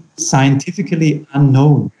be scientifically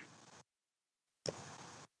unknown.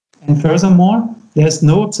 And furthermore, there's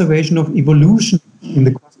no observation of evolution in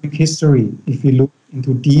the cosmic history if we look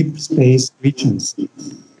into deep space regions.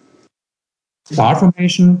 Star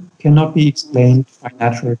formation cannot be explained by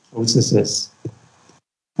natural processes.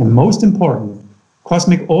 And most important,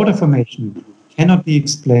 cosmic order formation cannot be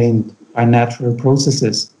explained by natural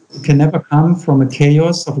processes. It can never come from a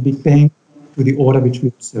chaos of a Big Bang to the order which we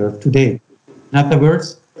observe today. In other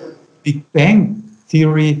words, Big Bang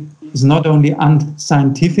theory is not only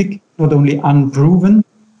unscientific, not only unproven,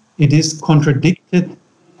 it is contradicted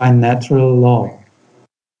by natural law.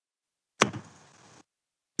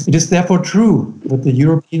 It is therefore true that the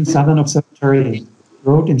European Southern Observatory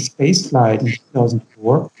wrote in Spaceflight in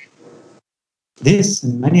 2004, "This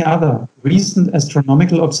and many other recent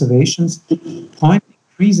astronomical observations point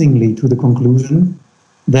increasingly to the conclusion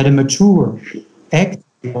that a mature, active,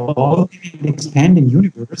 evolving and expanding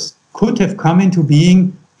universe could have come into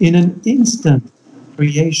being in an instant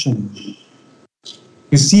creation."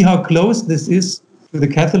 You see how close this is to the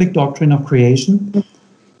Catholic doctrine of creation?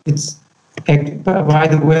 It's, by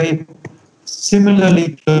the way,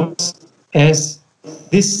 similarly close as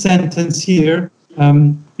this sentence here.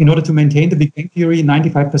 In order to maintain the Big Bang theory,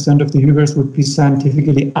 95% of the universe would be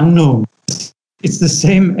scientifically unknown. It's the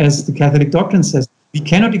same as the Catholic doctrine says. We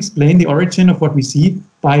cannot explain the origin of what we see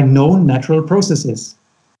by known natural processes.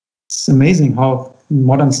 It's amazing how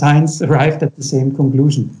modern science arrived at the same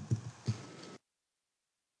conclusion.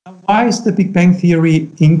 Now, why is the Big Bang theory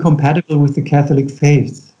incompatible with the Catholic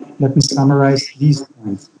faith? Let me summarize these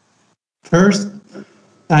points. First,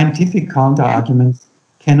 scientific counter-arguments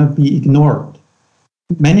cannot be ignored.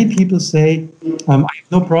 Many people say, I have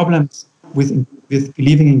no problems with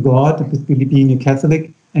believing in God, with being a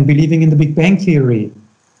Catholic, and believing in the Big Bang theory.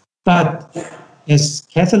 But as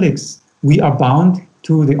Catholics, we are bound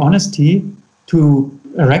to the honesty to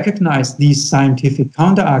recognize these scientific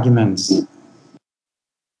counter-arguments.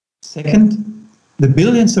 Second, the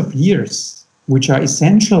billions of years which are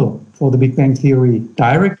essential for the Big Bang theory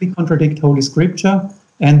directly contradict Holy Scripture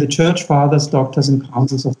and the Church Fathers, Doctors, and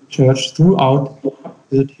Councils of the Church throughout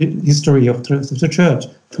the history of the Church,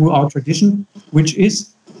 throughout tradition, which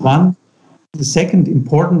is the second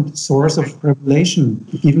important source of revelation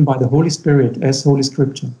given by the Holy Spirit as Holy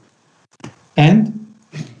Scripture. And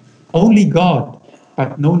only God,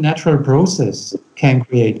 but no natural process, can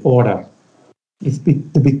create order. if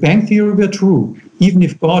the Big Bang theory were true, even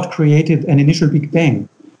if God created an initial Big Bang,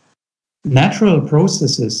 natural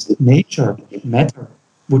processes, nature, matter,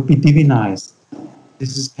 would be divinized.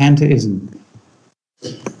 This is pantheism.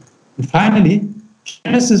 And finally,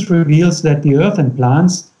 Genesis reveals that the earth and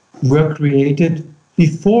plants were created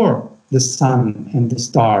before the sun and the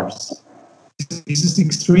stars. This is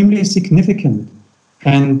extremely significant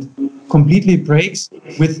and completely breaks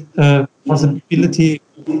with the possibility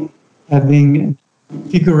of having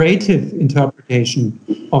figurative interpretation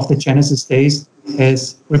of the Genesis days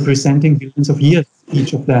as representing billions of years,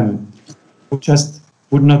 each of them. It just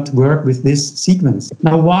would not work with this sequence.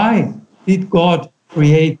 Now, why did God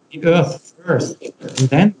create the earth first and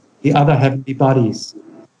then the other heavenly bodies?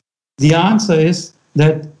 The answer is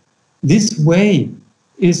that this way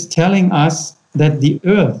is telling us that the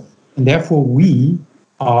earth, and therefore we,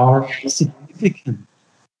 are significant.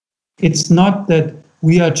 It's not that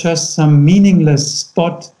we are just some meaningless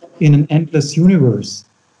spot in an endless universe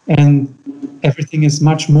and everything is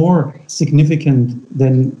much more significant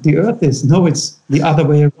than the earth is. No, it's the other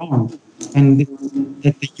way around. And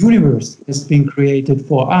that the universe has been created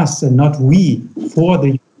for us and not we for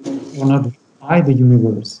the universe, or not by the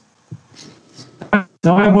universe.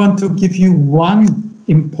 Now I want to give you one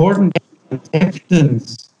important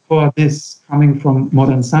evidence for this coming from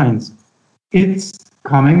modern science. It's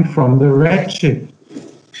coming from the redshift.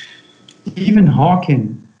 Stephen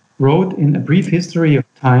Hawking wrote in A Brief History of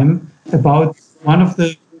Time about one of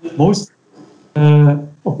the most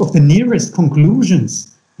of the nearest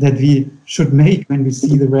conclusions that we should make when we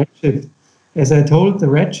see the redshift. As I told, the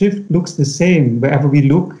redshift looks the same wherever we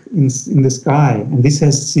look in the sky, and this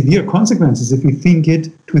has severe consequences if we think it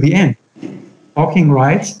to the end. Hawking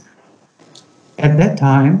writes, at that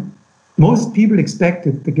time, most people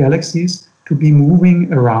expected the galaxies to be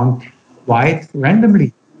moving around quite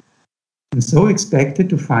randomly, and so expected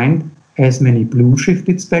to find as many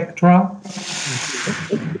blue-shifted spectra.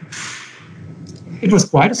 It was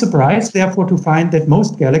quite a surprise, therefore, to find that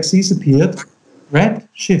most galaxies appeared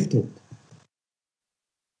red-shifted.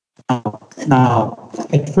 Now,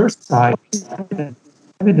 at first sight, it's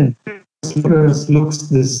evident the universe looks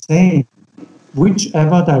the same.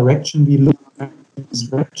 Whichever direction we look at is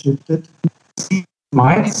redshifted,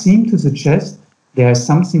 might seem to suggest there is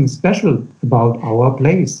something special about our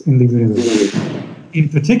place in the universe. In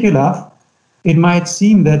particular, it might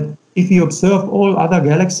seem that if we observe all other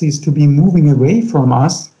galaxies to be moving away from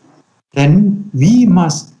us, then we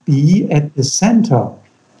must be at the center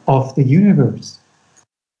of the universe.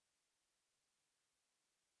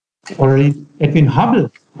 Already Edwin Hubble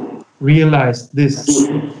realized this.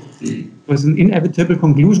 It was an inevitable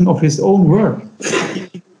conclusion of his own work.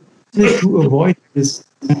 He wanted to avoid this,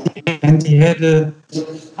 and he had an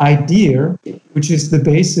idea, which is the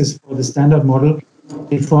basis for the Standard Model.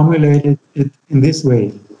 He formulated it in this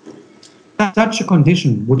way. Such a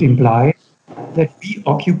condition would imply that we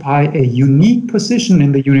occupy a unique position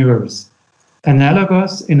in the universe,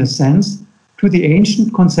 analogous in a sense to the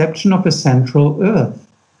ancient conception of a central Earth.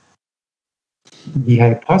 The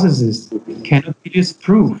hypothesis cannot be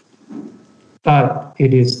disproved, but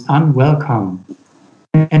it is unwelcome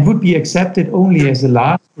and would be accepted only as a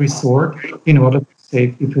last resort in order to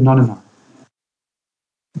save the phenomenon.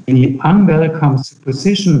 The unwelcome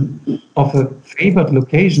supposition of a favored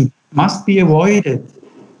location must be avoided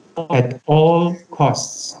at all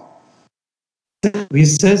costs. He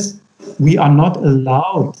says we are not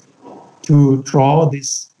allowed to draw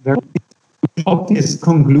this very obvious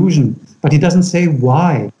conclusion, but he doesn't say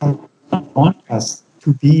why. He doesn't want us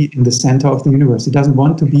to be in the center of the universe. He doesn't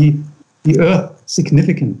want to be the Earth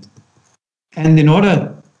significant. And in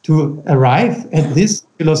order to arrive at this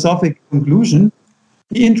philosophic conclusion,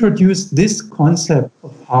 he introduced this concept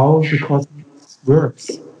of how the cosmos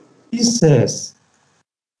works. He says,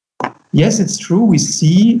 yes, it's true, we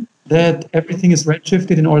see that everything is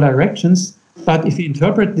redshifted in all directions, but if we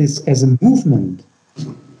interpret this as a movement,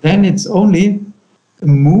 then it's only a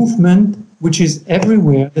movement which is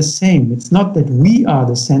everywhere the same. It's not that we are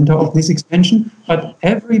the center of this expansion, but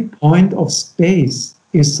every point of space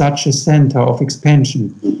is such a center of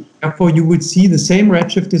expansion. Therefore, you would see the same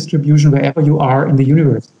redshift distribution wherever you are in the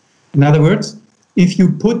universe. In other words, if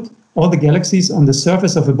you put all the galaxies on the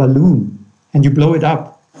surface of a balloon and you blow it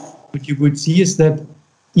up, what you would see is that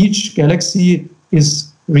each galaxy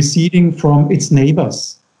is receding from its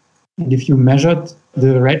neighbors. And if you measured the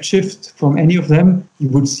redshift from any of them, you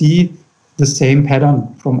would see the same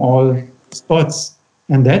pattern from all spots.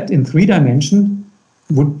 And that in 3 dimensions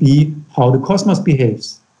would be how the cosmos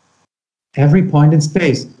behaves. Every point in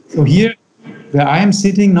space. So here, where I am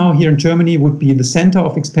sitting now, here in Germany, would be the center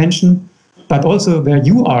of expansion. but also where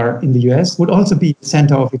you are in the US would also be the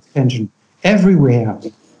center of expansion everywhere.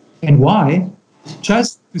 And why?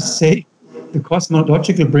 Just to say the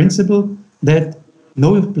cosmological principle that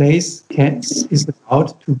no place is allowed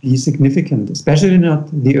to be significant, especially not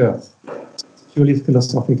the Earth. It's purely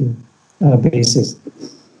philosophical basis.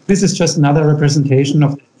 This is just another representation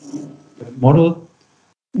of the model.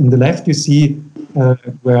 In the left, you see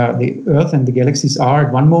where the Earth and the galaxies are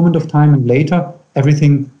at one moment of time, and later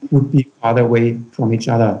everything would be farther away from each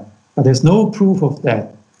other. But there's no proof of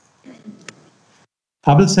that.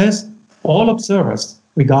 Hubble says all observers,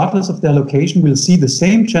 regardless of their location, will see the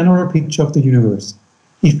same general picture of the universe.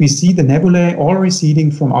 If we see the nebulae all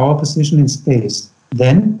receding from our position in space,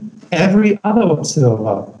 then every other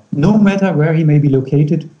observer, no matter where he may be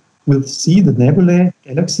located, will see the nebulae,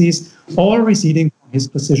 galaxies, all receding from his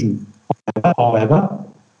position. However,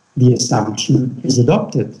 the assumption is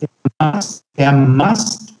adopted. There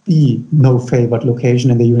must be no favored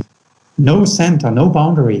location in the universe, no center, no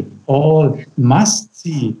boundary. All must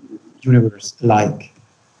see the universe alike.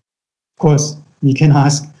 Of course, we can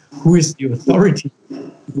ask, who is the authority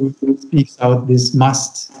who speaks out this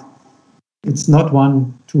must? It's not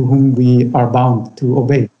one to whom we are bound to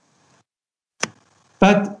obey.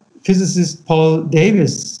 But physicist Paul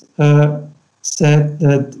Davies said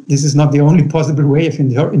that this is not the only possible way of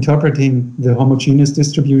interpreting the homogeneous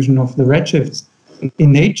distribution of the redshifts.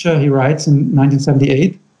 In Nature, he writes in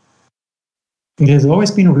 1978, it has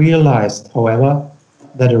always been realized, however,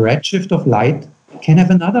 that a redshift of light can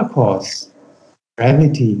have another cause,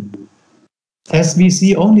 gravity. As we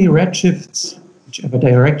see only redshifts, whichever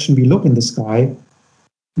direction we look in the sky,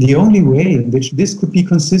 the only way in which this could be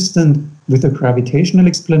consistent with a gravitational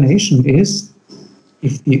explanation is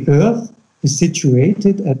if the Earth is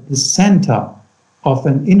situated at the center of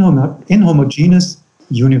an inhomogeneous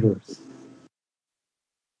universe.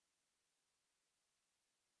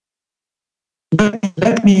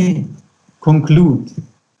 Let me conclude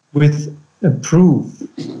with a proof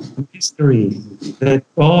of history that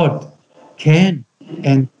God can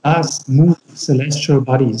and does move celestial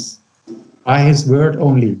bodies by his word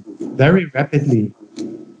only, very rapidly.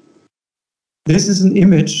 This is an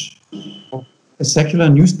image of a secular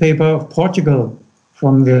newspaper of Portugal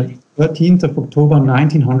from the 13th of October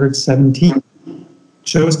 1917. It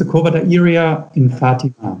shows the Covada area in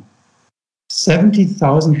Fatima.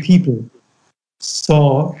 70,000 people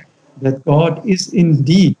saw that God is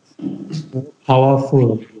indeed more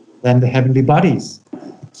powerful than the heavenly bodies.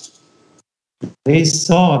 They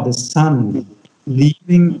saw the sun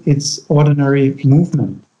leaving its ordinary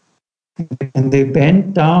movement, and they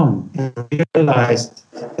bent down and realized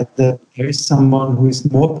that there is someone who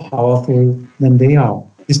is more powerful than they are.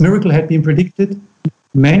 This miracle had been predicted.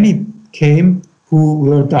 Many came who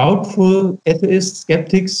were doubtful, atheists,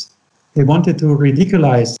 skeptics. They wanted to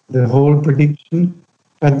ridiculize the whole prediction,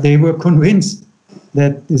 but they were convinced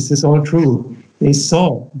that this is all true. They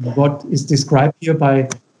saw what is described here by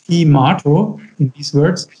T. Marto in these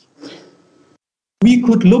words. We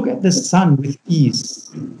could look at the sun with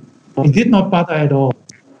ease. It did not bother at all.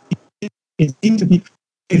 It seemed to be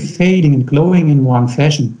fading and glowing in one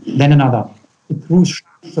fashion, then another. It threw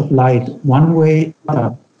shafts of light one way,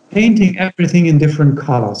 another, painting everything in different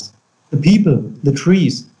colors. The people, the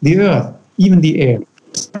trees, the earth, even the air.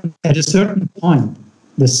 At a certain point,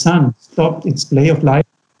 the sun stopped its play of light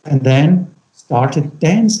and then started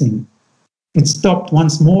dancing. It stopped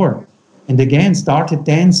once more and again started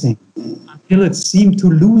dancing until it seemed to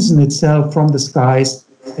loosen itself from the skies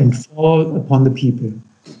and fall upon the people.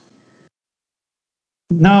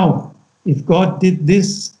 Now, if God did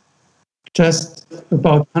this just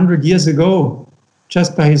about 100 years ago,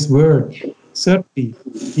 just by his word, certainly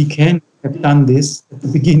he can have done this at the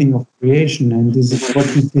beginning of creation, and this is what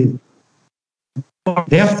he did.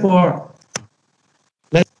 Therefore,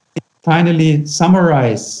 let's finally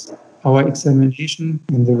summarize our examination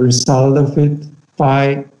and the result of it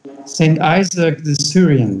by Saint Isaac the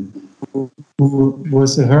Syrian, who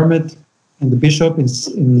was a hermit and the bishop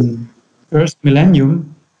in first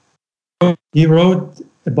millennium. He wrote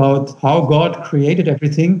about how God created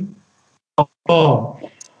everything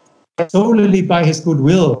solely by his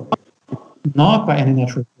goodwill, not by any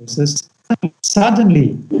natural process.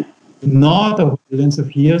 Suddenly, not over billions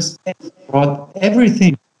of years, brought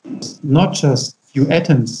everything, not just a few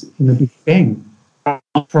atoms in a Big Bang,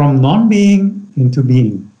 from non-being into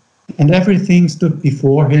being. And everything stood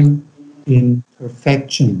before him in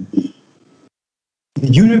perfection. The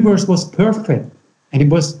universe was perfect and it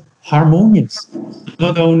was harmonious.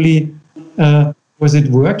 Not only was it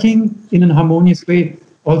working in a harmonious way,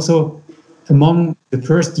 also among the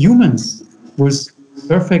first humans was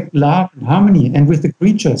perfect love and harmony, and with the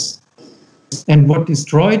creatures. And what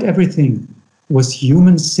destroyed everything was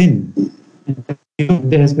human sin.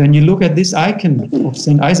 And when you look at this icon of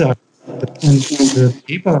Saint Isaac and the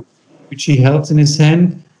paper which he holds in his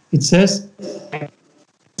hand, it says,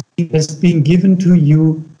 "It has been given to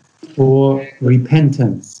you for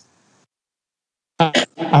repentance."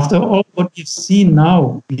 After all what we've seen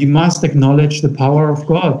now, we must acknowledge the power of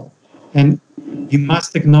God. And we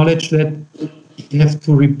must acknowledge that we have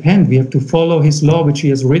to repent. We have to follow his law, which he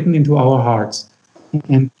has written into our hearts.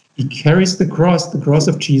 And he carries the cross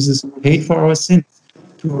of Jesus, paid for our sins,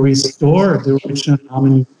 to restore the original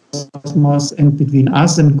harmony of the cosmos and between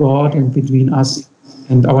us and God and between us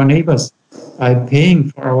and our neighbors by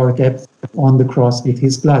paying for our debt on the cross with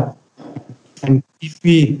his blood. And if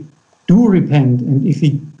we do repent and if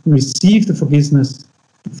we receive the forgiveness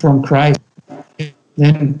from Christ,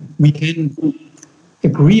 then we can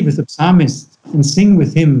agree with the psalmist and sing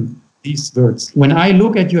with him these words. When I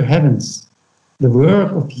look at your heavens, the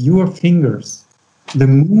work of your fingers, the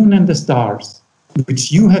moon and the stars,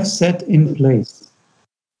 which you have set in place,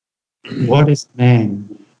 what is man,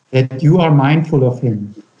 that you are mindful of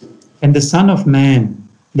him, and the Son of Man,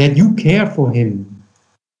 that you care for him?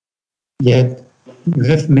 Yet you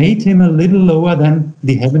have made him a little lower than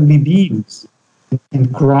the heavenly beings,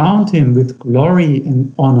 and crowned him with glory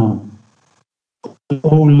and honor.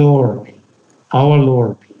 O Lord, our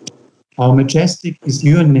Lord, how majestic is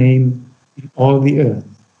your name in all the earth.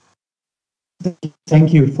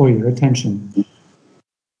 Thank you for your attention.